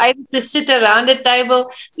people are able to sit around a table,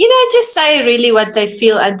 just say really what they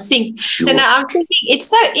feel and think. Sure. So now I'm thinking it's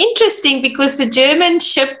so interesting because the German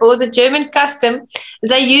ship or the German custom,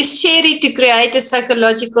 they use sherry to create a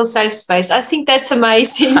psychological safe space. I think that's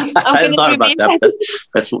amazing. I hadn't thought about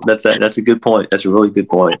that. That's a good point. That's a really good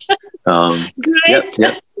point. Great.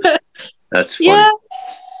 Yep. That's funny.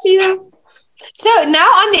 Yeah. So now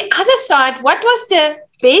on the other side, what was the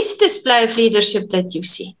best display of leadership that you've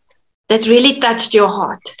seen that really touched your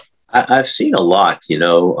heart? I've seen a lot,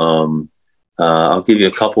 I'll give you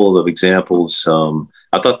a couple of examples.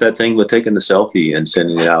 I thought that thing with taking the selfie and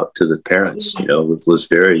sending it out to the parents, was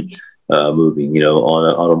very moving,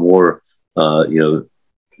 on a more,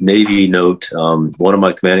 Navy note. One of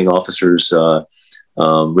my commanding officers,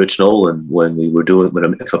 Rich Nolan,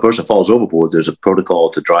 if a person falls overboard, there's a protocol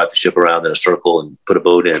to drive the ship around in a circle and put a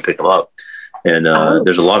boat in and pick them up. And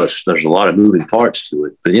there's a lot of moving parts to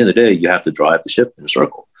it. But at the end of the day, you have to drive the ship in a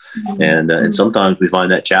circle. Mm-hmm. And sometimes we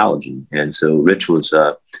find that challenging. And so Rich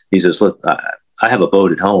he says, look, I have a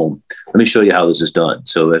boat at home. Let me show you how this is done.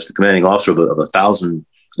 So as the commanding officer of a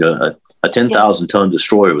 10,000 ton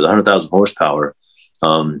destroyer with 100,000 horsepower,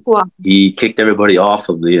 he kicked everybody off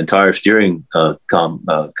of the entire steering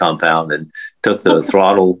compound and took the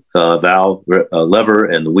throttle valve lever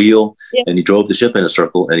and the wheel, and he drove the ship in a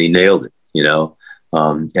circle, and he nailed it.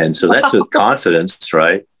 And so that took confidence,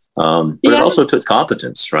 right? But it also took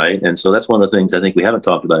competence, right? And so that's one of the things I think we haven't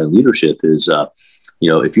talked about in leadership is,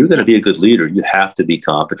 if you're going to be a good leader, you have to be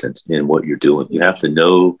competent in what you're doing. You have to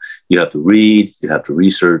know, you have to read, you have to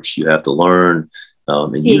research, you have to learn.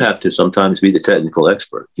 And you have to sometimes be the technical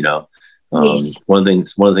expert, One of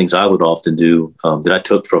the things I would often do that I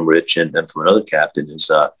took from Rich and from another captain is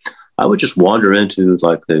I would just wander into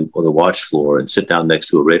like the watch floor and sit down next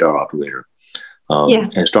to a radar operator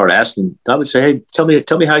and start asking. I would say, hey, tell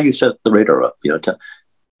me how you set the radar up,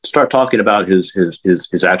 start talking about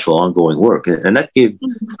his actual ongoing work. And that gave,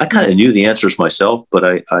 I kind of knew the answers myself,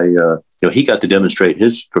 but he got to demonstrate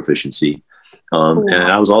his proficiency. And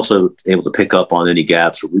I was also able to pick up on any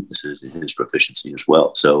gaps or weaknesses in his proficiency as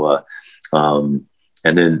well. So, and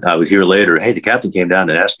then I would hear later, hey, the captain came down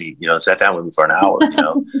and asked me, sat down with me for an hour,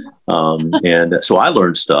 and so I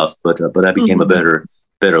learned stuff, but I became a better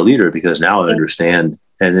leader because now I understand.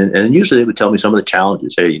 And then usually they would tell me some of the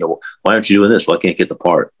challenges. Hey, why aren't you doing this? Well, I can't get the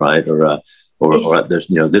part, right? Or there's,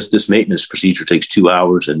 this maintenance procedure takes 2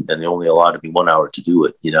 hours and they only allowed me 1 hour to do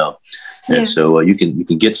it, And so you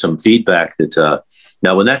can get some feedback that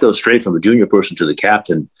now when that goes straight from a junior person to the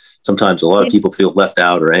captain, sometimes a lot of people feel left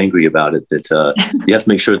out or angry about it, that you have to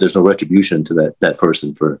make sure there's no retribution to that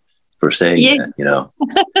person for for saying that, you know.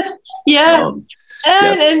 Yeah.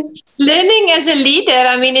 And learning as a leader,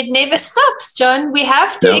 I mean, it never stops, John. We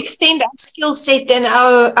have to extend our skill set and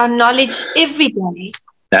our knowledge every day.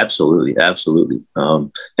 Absolutely.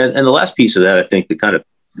 And the last piece of that, I think, it kind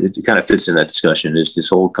of fits in that discussion is this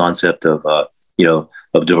whole concept of, of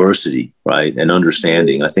diversity, right? And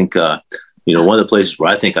understanding. I think, one of the places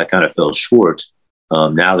where I think I kind of fell short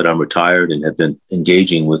now that I'm retired and have been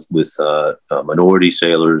engaging with minority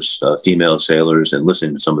sailors, female sailors, and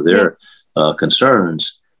listening to some of their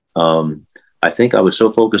concerns. I think I was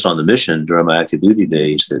so focused on the mission during my active duty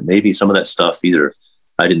days that maybe some of that stuff, either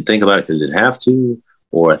I didn't think about it because I didn't have to,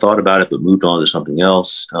 or I thought about it but moved on to something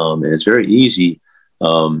else. And it's very easy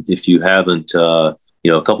if you haven't, a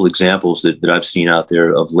couple examples that I've seen out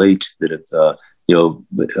there of late that have,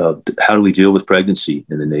 how do we deal with pregnancy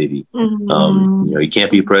in the Navy? You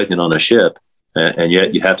can't be pregnant on a ship, and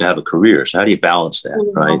yet you have to have a career. So how do you balance that,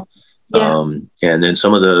 right? And then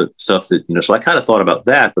some of the stuff that, so I kind of thought about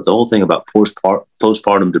that, but the whole thing about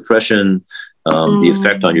postpartum depression, the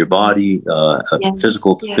effect on your body,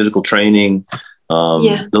 physical training,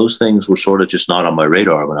 those things were sort of just not on my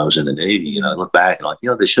radar when I was in the Navy. And I look back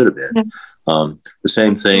and they should have been. The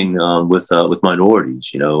same thing with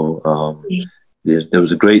minorities. There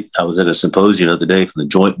was I was at a symposium the other day from the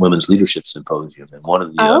Joint Women's Leadership Symposium, and one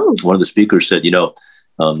of the speakers said,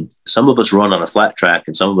 some of us run on a flat track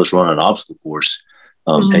and some of us run on an obstacle course,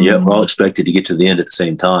 and yet we're all expected to get to the end at the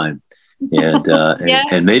same time. And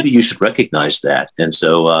and maybe you should recognize that. And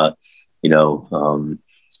so I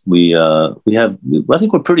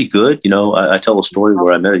think we're pretty good. I tell a story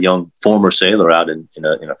where I met a young former sailor out in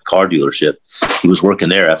a car dealership. He was working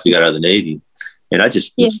there after he got out of the Navy. And I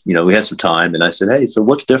just, we had some time, and I said, hey, so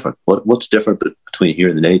what's different? What's different between here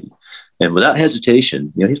and the Navy? And without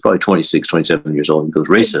hesitation, he's probably 26, 27 years old. He goes,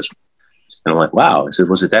 racism. And I'm like, wow. I said,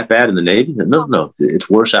 was it that bad in the Navy? No, it's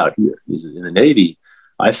worse out here. He said, in the Navy,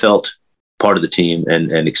 I felt part of the team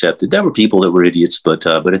and accepted. There were people that were idiots, but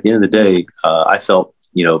at the end of the day, I felt,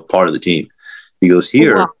 part of the team. He goes,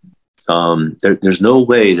 here, there's no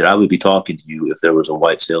way that I would be talking to you if there was a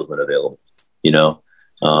white salesman available,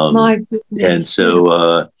 My goodness. And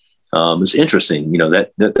so it's interesting,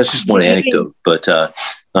 that's just one anecdote. But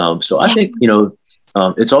so I think,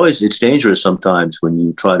 it's dangerous sometimes when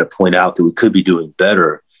you try to point out that we could be doing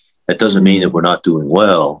better. That doesn't mean that we're not doing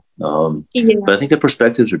well. But I think the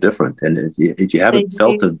perspectives are different. And if you haven't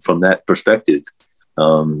felt them from that perspective,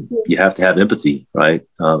 you have to have empathy, right?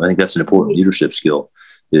 I think that's an important leadership skill.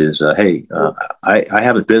 Is hey, I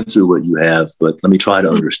haven't been through what you have, but let me try to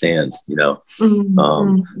understand.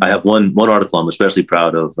 I have one article I'm especially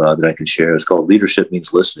proud of that I can share. It's called "Leadership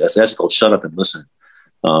Means Listen." That's called "Shut Up and Listen."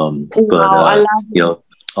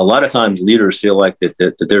 A lot of times leaders feel like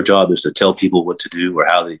that their job is to tell people what to do or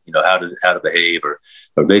how they, how to behave or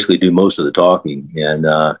basically do most of the talking. And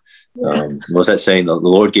what's that saying? The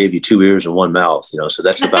Lord gave you 2 ears and 1 mouth. So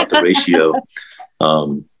that's about the ratio.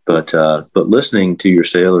 But listening to your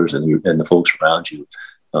sailors and the folks around you,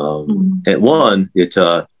 at one,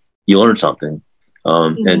 you learn something,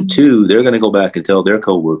 and two, they're going to go back and tell their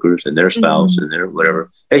coworkers and their spouse and their whatever,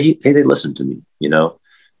 hey, they listened to me,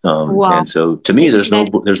 And so, to me, there's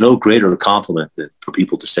no greater compliment than for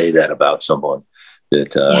people to say that about someone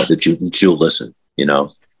that you'll listen,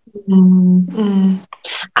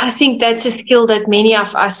 I think that's a skill that many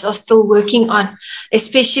of us are still working on,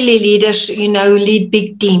 especially leaders, lead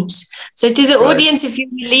big teams. So to the audience, if you're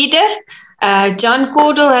a leader, John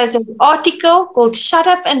Cordle has an article called Shut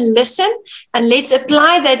Up and Listen. And let's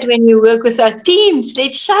apply that when you work with our teams.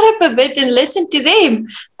 Let's shut up a bit and listen to them.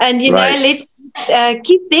 And, let's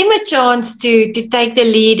give them a chance to take the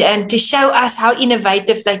lead and to show us how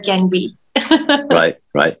innovative they can be. Right.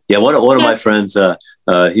 Yeah, one of my friends,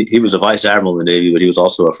 he was a vice admiral in the Navy, but he was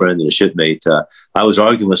also a friend and a shipmate. I was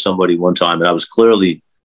arguing with somebody one time, and I was clearly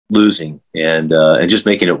losing and just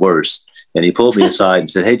making it worse. And he pulled me aside and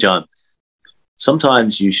said, "Hey, John,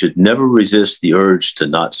 sometimes you should never resist the urge to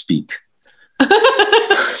not speak."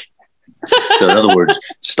 So, in other words,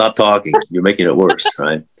 stop talking. You're making it worse,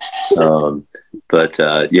 right?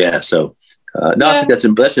 I think that's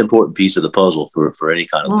an important piece of the puzzle for any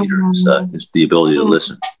kind of leader is the ability to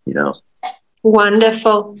listen,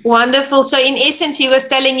 Wonderful. So in essence, he was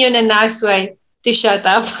telling you in a nice way to shut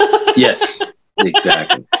up. Yes,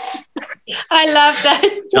 exactly. I love that.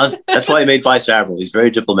 That's why he made vice admiral. He's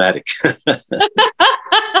very diplomatic.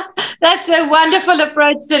 That's a wonderful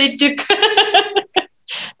approach that he took.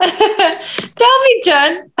 Tell me,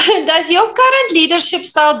 John, does your current leadership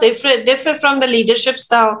style differ from the leadership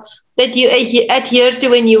style that you adhere to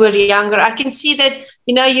when you were younger? I can see that,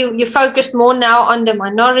 you focused more now on the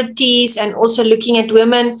minorities and also looking at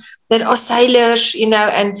women that are sailors,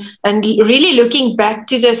 and really looking back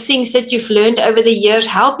to the things that you've learned over the years,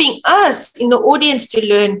 helping us in the audience to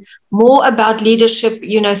learn more about leadership,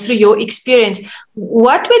 through your experience.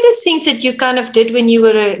 What were the things that you kind of did when you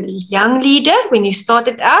were a young leader, when you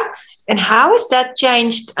started out, and how has that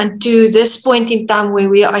changed unto this point in time where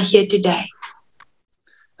we are here today?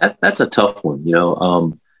 That's a tough one,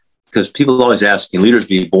 because people always ask, can leaders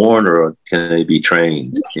be born or can they be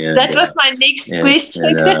trained? Yes, and, that was my next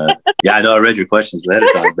question. Yeah, I know I read your questions ahead of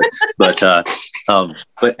time, but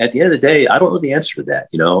at the end of the day, I don't know the answer to that.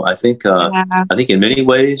 I think in many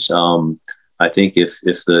ways, I think if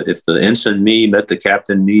the ensign me met the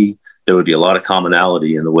captain me, there would be a lot of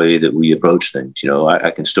commonality in the way that we approach things. I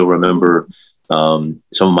can still remember some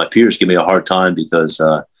of my peers give me a hard time because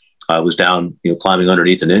I was down, climbing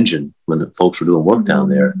underneath an engine when the folks were doing work down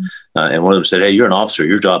there, and one of them said, "Hey, you're an officer.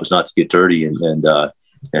 Your job is not to get dirty, and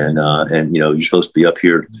you're supposed to be up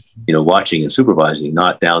here, watching and supervising,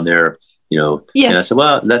 not down there, Yeah. And I said,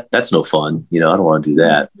 "Well, that's no fun. I don't want to do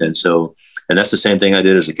that." And that's the same thing I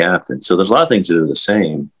did as a captain. So there's a lot of things that are the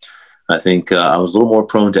same. I think I was a little more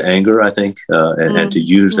prone to anger. I think, and to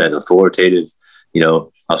use that authoritative.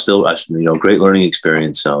 Great learning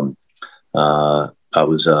experience. I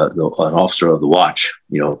was an officer of the watch,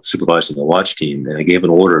 supervising the watch team, and I gave an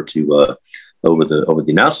order to over the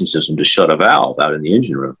announcing system to shut a valve out in the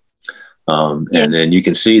engine room, and then you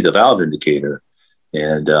can see the valve indicator,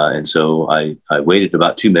 and so I waited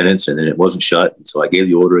about 2 minutes, and then it wasn't shut, and so I gave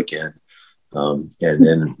the order again, and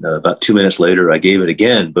then about 2 minutes later I gave it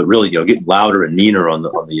again, but really getting louder and meaner on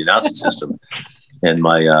the announcing system, and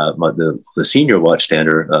the senior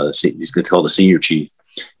watchstander, he's called the senior chief.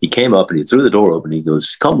 He came up and he threw the door open. He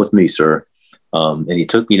goes, "Come with me, sir." And he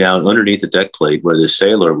took me down underneath the deck plate where this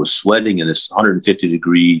sailor was sweating in this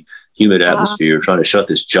 150-degree humid atmosphere, trying to shut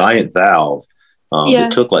this giant valve.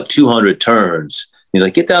 It took like 200 turns. He's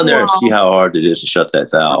like, "Get down there and see how hard it is to shut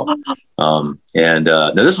that valve."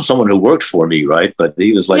 Now this was someone who worked for me, right? But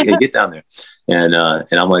he was like, "Hey, get down there." And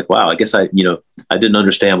I'm like, wow, I guess I didn't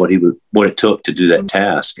understand what it took to do that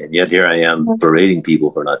task. And yet here I am berating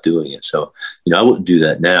people for not doing it. So, I wouldn't do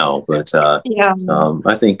that now, but I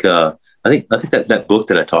think that book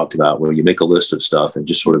that I talked about where you make a list of stuff and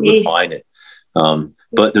just sort of refine it.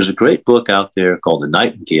 But there's a great book out there called The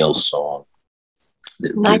Nightingale's Song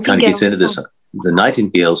that kind of gets into this, the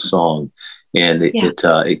Nightingale's Song. And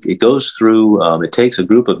it goes through, it takes a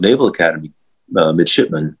group of Naval Academy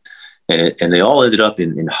midshipmen, and they all ended up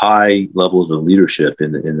in high levels of leadership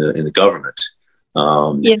in the government.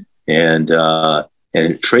 And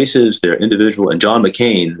it traces their individual, and John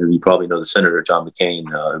McCain, who you probably know, the Senator John McCain,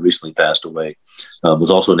 who recently passed away,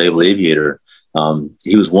 was also a naval aviator.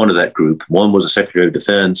 He was one of that group. One was a Secretary of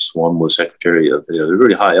Defense. One was Secretary of, they're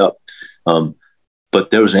really high up. But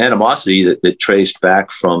there was an animosity that traced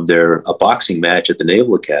back from a boxing match at the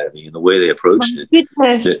Naval Academy and the way they approached it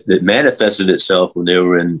that manifested itself when they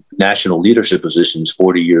were in national leadership positions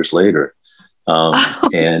 40 years later.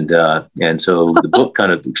 And so the book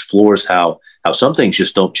kind of explores how some things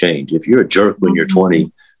just don't change. If you're a jerk when you're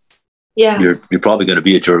 20, you're probably going to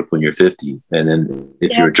be a jerk when you're 50. And then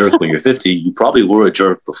if you're a jerk when you're 50, you probably were a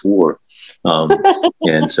jerk before.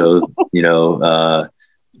 And so,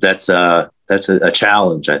 that's a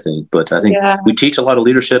challenge, I think. But I think we teach a lot of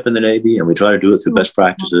leadership in the Navy, and we try to do it through best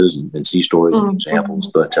practices and see stories and examples.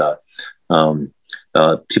 But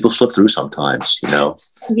people slip through sometimes,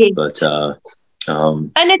 Yes. But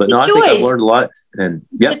and it's a choice. I think I've learned a lot. And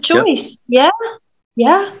it's a choice. Yeah.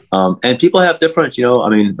 And people have different,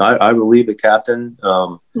 I relieved a captain,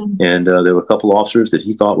 and there were a couple officers that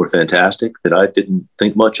he thought were fantastic that I didn't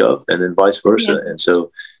think much of, and then vice versa. And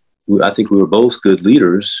so I think we were both good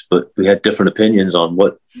leaders, but we had different opinions on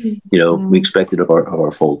what, we expected of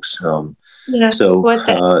our folks. So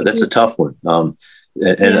that's a tough one.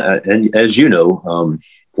 And as you know,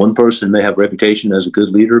 one person may have a reputation as a good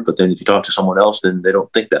leader, but then if you talk to someone else, then they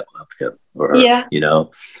don't think that of him or her,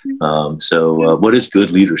 So what is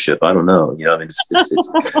good leadership? I don't know.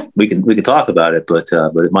 We can talk about it, but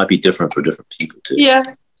it might be different for different people too. Yeah.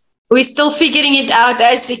 We're still figuring it out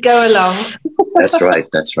as we go along. That's right.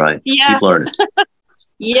 Yeah. Keep learning.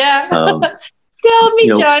 Yeah. Tell me,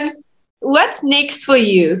 John, what's next for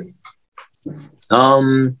you?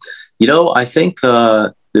 I think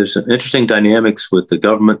there's some interesting dynamics with the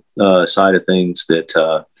government side of things that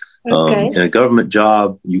in a government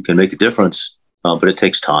job, you can make a difference, but it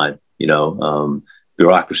takes time.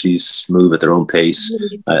 Bureaucracies move at their own pace.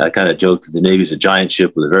 I kind of joke that the Navy is a giant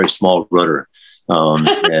ship with a very small rudder.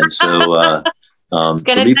 And so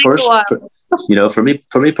for me personally, For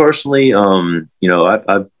me personally,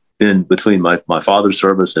 I've been between my father's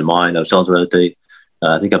service and mine. I was telling you the other day,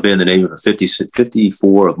 I think I've been in the Navy for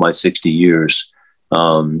 54 of my 60 years.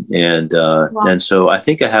 Wow. And so I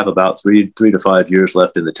think I have about 3 to 5 years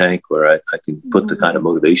left in the tank where I can put the kind of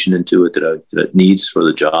motivation into it that it needs for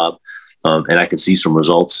the job. And I can see some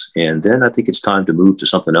results. And then I think it's time to move to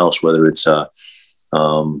something else, whether it's,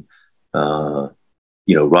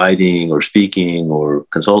 writing or speaking or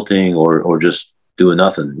consulting or just doing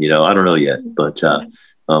nothing. I don't know yet, but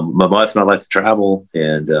my wife and I like to travel.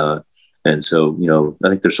 And so, I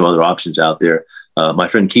think there's some other options out there. My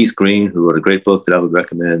friend Keith Green, who wrote a great book that I would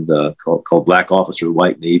recommend called Black Officer,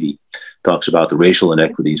 White Navy, talks about the racial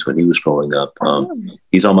inequities when he was growing up.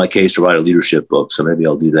 He's on my case to write a leadership book, so maybe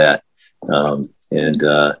I'll do that.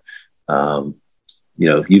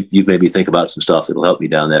 You've made me think about some stuff that'll help me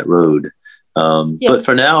down that road. But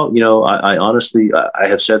for now, I honestly, I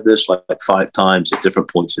have said this like 5 times at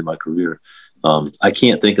different points in my career. I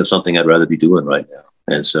can't think of something I'd rather be doing right now.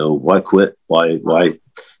 And so why quit? Why, I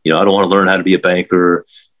don't want to learn how to be a banker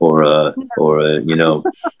or I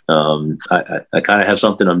kind of have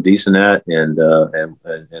something I'm decent at and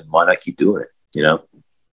why not keep doing it,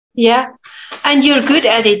 Yeah. And you're good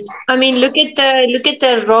at it. I mean, look at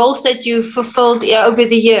the roles that you fulfilled over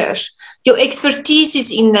the years. Your expertise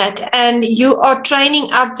is in that, and you are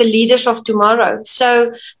training up the leaders of tomorrow.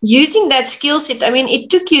 So using that skill set, I mean,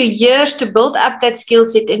 it took you years to build up that skill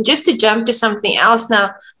set, and just to jump to something else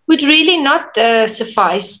now would really not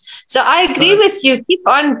suffice. So I agree with you. Keep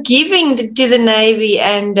on giving to the Navy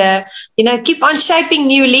and, keep on shaping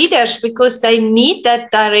new leaders because they need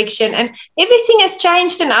that direction. And everything has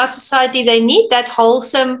changed in our society. They need that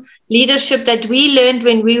wholesome leadership that we learned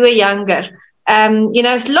when we were younger. A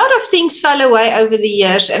lot of things fell away over the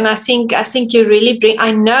years. And I think I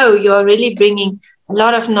know you're really bringing a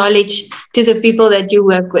lot of knowledge to the people that you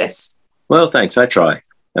work with. Well, thanks. I try.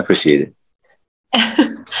 I appreciate it.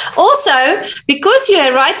 Also, because you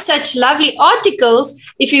write such lovely articles,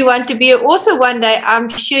 if you want to be an author one day, I'm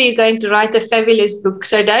sure you're going to write a fabulous book.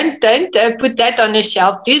 So don't put that on the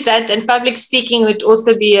shelf. Do that. And public speaking would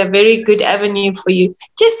also be a very good avenue for you.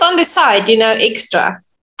 Just on the side, extra.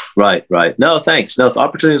 Right. No, thanks. No,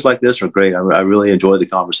 opportunities like this are great. I really enjoy the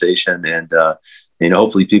conversation and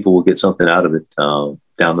hopefully people will get something out of it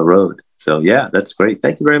down the road. So, yeah, that's great.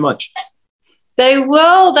 Thank you very much. They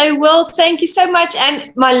will. Thank you so much.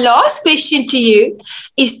 And my last question to you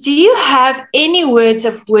is, do you have any words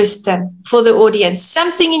of wisdom for the audience?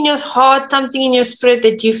 Something in your heart, something in your spirit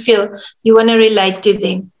that you feel you want to relate to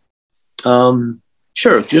them?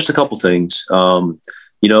 Sure. Just a couple things. A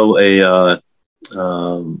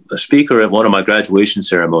speaker at one of my graduation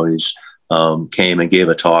ceremonies came and gave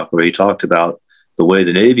a talk where he talked about the way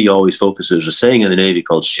the Navy always focuses, a saying in the Navy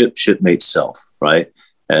called shipmate self, right?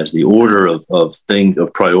 As the order of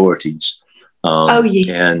priorities.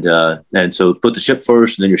 Yes. And so put the ship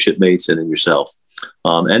first and then your shipmates and then yourself.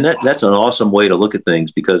 And that's an awesome way to look at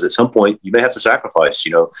things because at some point you may have to sacrifice,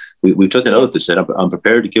 we took an oath that said, I'm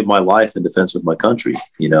prepared to give my life in defense of my country,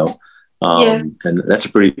 and that's a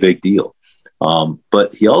pretty big deal.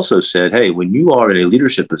 But he also said, hey, when you are in a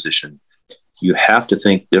leadership position, you have to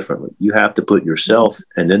think differently. You have to put yourself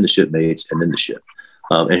and then the shipmates and then the ship.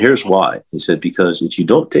 And here's why. He said, because if you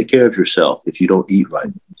don't take care of yourself, if you don't eat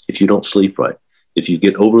right, if you don't sleep right, if you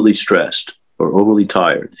get overly stressed or overly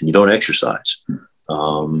tired and you don't exercise,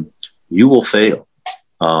 you will fail.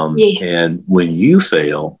 Yes. And when you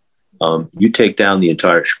fail, you take down the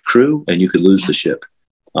entire crew and you could lose the ship.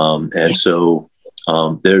 So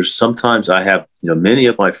there's sometimes I have, many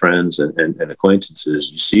of my friends and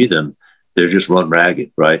acquaintances, you see them, they're just run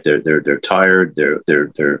ragged, right? They're tired. Their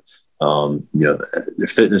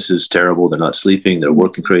fitness is terrible. They're not sleeping. They're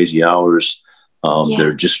working crazy hours.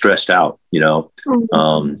 They're just stressed out,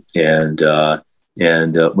 Mm-hmm.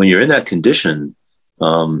 When you're in that condition,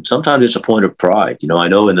 sometimes it's a point of pride. I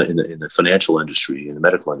know in the financial industry, in the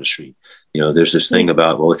medical industry, there's this thing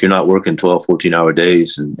about, well, if you're not working 12, 14-hour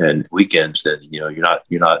days and weekends, then, you're not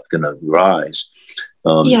going to rise.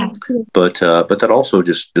 But that also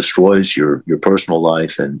just destroys your personal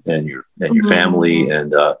life and your family.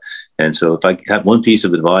 And so if I have one piece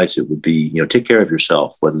of advice, it would be, take care of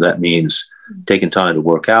yourself, whether that means taking time to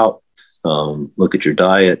work out, look at your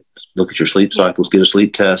diet, look at your sleep cycles, get a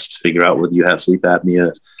sleep test, figure out whether you have sleep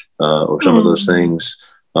apnea or some of those things.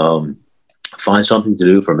 Find something to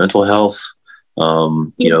do for mental health.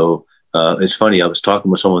 It's funny. I was talking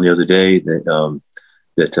with someone the other day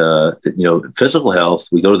that physical health,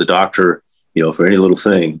 we go to the doctor, for any little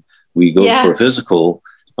thing, we go for a physical.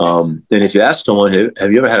 And if you ask someone,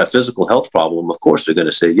 have you ever had a physical health problem? Of course, they're going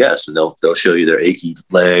to say yes, and they'll show you their achy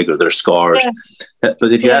leg or their scars. Yeah.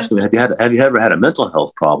 But if you ask them, have you ever had a mental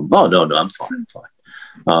health problem? Oh, no, I'm fine. I'm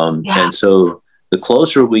fine. And so the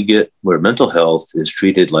closer we get where mental health is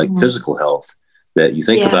treated like physical health, that you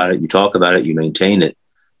think about it, you talk about it, you maintain it.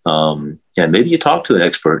 And maybe you talk to an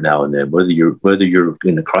expert now and then, whether you're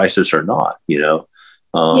in a crisis or not,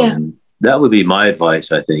 that would be my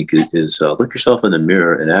advice. I think is look yourself in the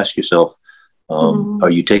mirror and ask yourself,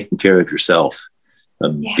 are you taking care of yourself?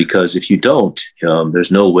 Because if you don't,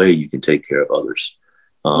 there's no way you can take care of others.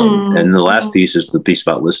 And the last piece is the piece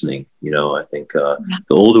about listening. I think the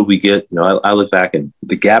older we get, I look back and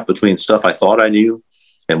the gap between stuff I thought I knew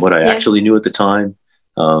and what I actually knew at the time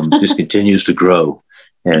just continues to grow.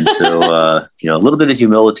 And so, a little bit of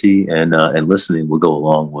humility and listening will go a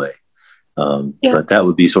long way. But that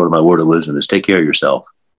would be sort of my word of wisdom: is take care of yourself.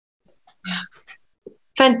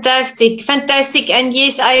 Fantastic. And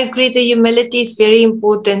yes, I agree. The humility is very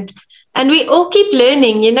important. And we all keep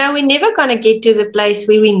learning. We're never going to get to the place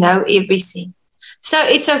where we know everything. So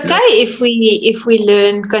it's okay if we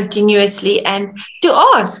learn continuously, and to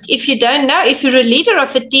ask if you don't know. If you're a leader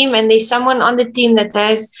of a team and there's someone on the team that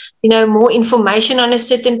has more information on a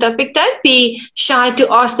certain topic, don't be shy to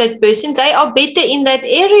ask that person. They are better in that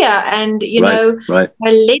area, and let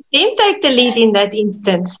them take the lead in that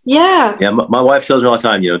instance. Yeah. My wife tells me all the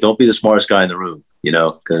time, don't be the smartest guy in the room,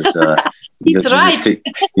 because That's right.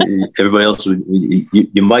 Everybody else,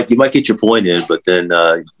 you might get your point in, but then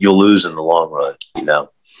you'll lose in the long run.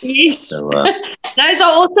 Yes. So, those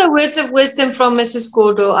are also words of wisdom from Mrs.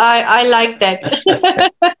 Cordle. I like that.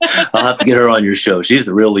 I'll have to get her on your show. She's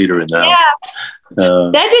the real leader in the house.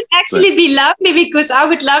 That would actually be lovely, because I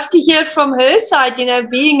would love to hear from her side,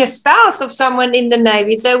 being a spouse of someone in the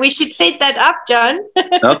Navy. So we should set that up, John.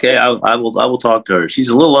 Okay, I will talk to her. She's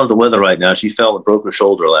a little under the weather right now. She fell and broke her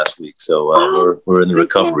shoulder last week. So we're in the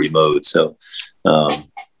recovery mode. So, but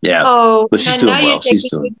she's doing well. She's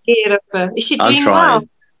doing care of her. Is she doing I'm trying. Well?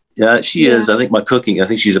 Yeah, she is. I think I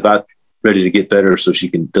think she's about ready to get better, so she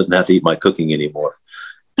doesn't have to eat my cooking anymore.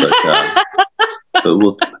 But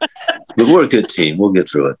but we're a good team. We'll get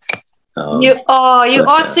through it. You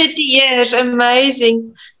are 30 years.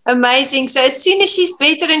 Amazing. So as soon as she's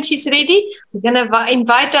better and she's ready, we're going to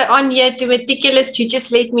invite her on here to Meticulous. You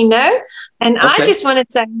just let me know. And I just want to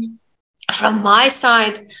say, from my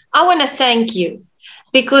side, I want to thank you,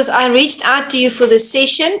 because I reached out to you for the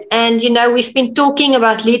session, and we've been talking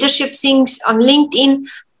about leadership things on LinkedIn.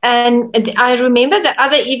 And I remember the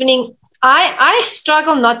other evening, I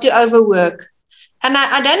struggle not to overwork. And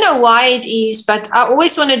I don't know why it is, but I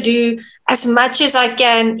always want to do as much as I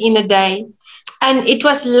can in a day. And it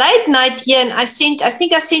was late night here, and I think I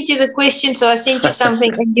sent you the question, so I sent you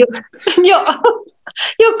something, and your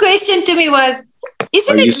question to me was,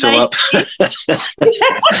 "Isn't it still late?" Up?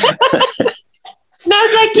 And I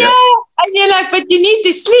was like, and you're like, "But you need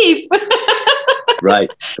to sleep." Right.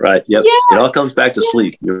 Yep. It all comes back to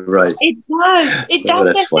sleep. You're right. It does.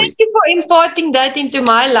 That's funny. Thank you for imparting that into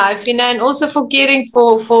my life, and also for caring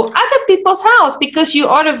for other people's health, because you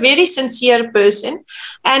are a very sincere person,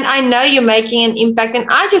 and I know you're making an impact. And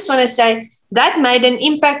I just want to say that made an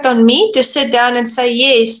impact on me, to sit down and say,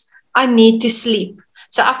 yes, I need to sleep.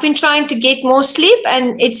 So I've been trying to get more sleep,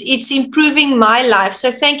 and it's improving my life.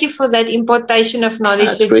 So thank you for that impartation of knowledge.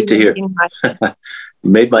 That's great to hear. You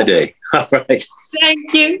made my day. All right.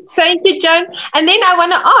 Thank you, John. And then I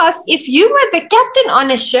want to ask, if you were the captain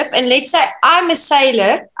on a ship, and let's say I'm a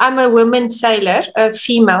sailor, I'm a woman sailor, a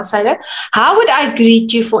female sailor, how would I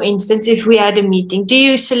greet you, for instance, if we had a meeting? Do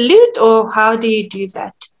you salute, or how do you do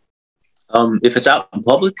that? If it's out in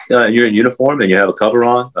public, you're in uniform and you have a cover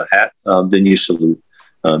on, a hat, then you salute.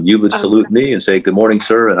 You would salute me and say, "Good morning,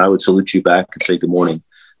 sir," and I would salute you back and say, "Good morning."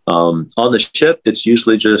 On the ship, it's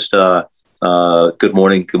usually just good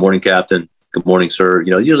morning, Captain, good morning, sir.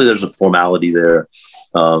 Usually there's a formality there,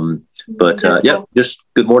 but just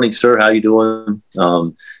good morning, sir. How you doing?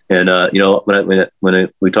 When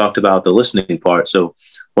we talked about the listening part, so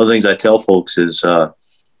one of the things I tell folks is,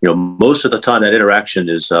 most of the time that interaction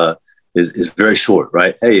is very short,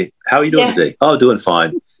 right? Hey, how are you doing today? Oh, doing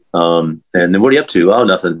fine. And then what are you up to? Oh,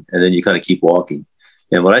 nothing. And then you kind of keep walking.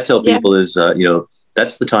 And what I tell people is,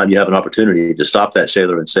 that's the time you have an opportunity to stop that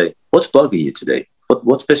sailor and say, what's bugging you today?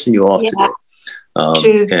 What's pissing you off today?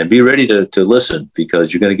 And be ready to listen,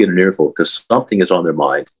 because you're going to get an earful, because something is on their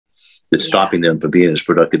mind that's stopping them from being as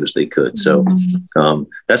productive as they could. So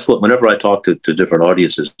that's what, whenever I talk to different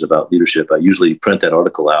audiences about leadership, I usually print that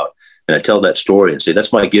article out and I tell that story and say,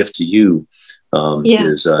 that's my gift to you.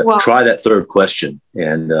 Try that third question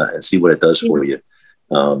and see what it does for you.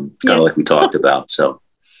 kind of like we talked about. So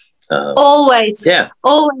always, yeah,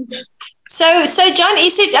 always. So John,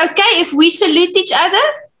 is it okay if we salute each other?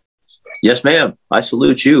 Yes, ma'am. I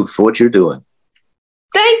salute you for what you're doing.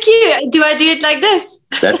 Thank you. Do I do it like this?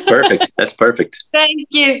 That's perfect. That's perfect. Thank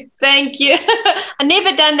you. Thank you. I've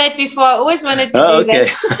never done that before. I always wanted to do that.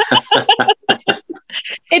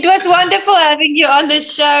 It was wonderful having you on the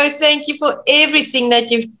show. Thank you for everything that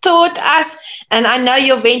you've taught us. And I know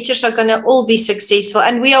your ventures are going to all be successful.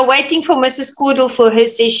 And we are waiting for Mrs. Cordle for her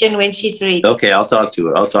session when she's ready. Okay, I'll talk to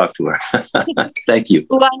her. Thank you.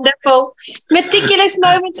 Wonderful. Meticulous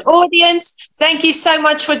Moments audience, thank you so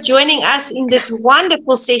much for joining us in this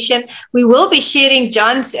wonderful session. We will be sharing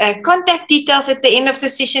John's contact details at the end of the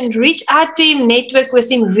session. Reach out to him, network with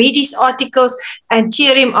him, read his articles, and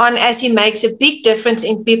cheer him on as he makes a big difference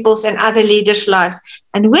in people's and other leaders' lives.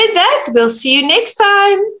 And with that, we'll see you next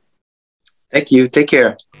time. Thank you. Take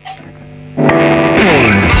care.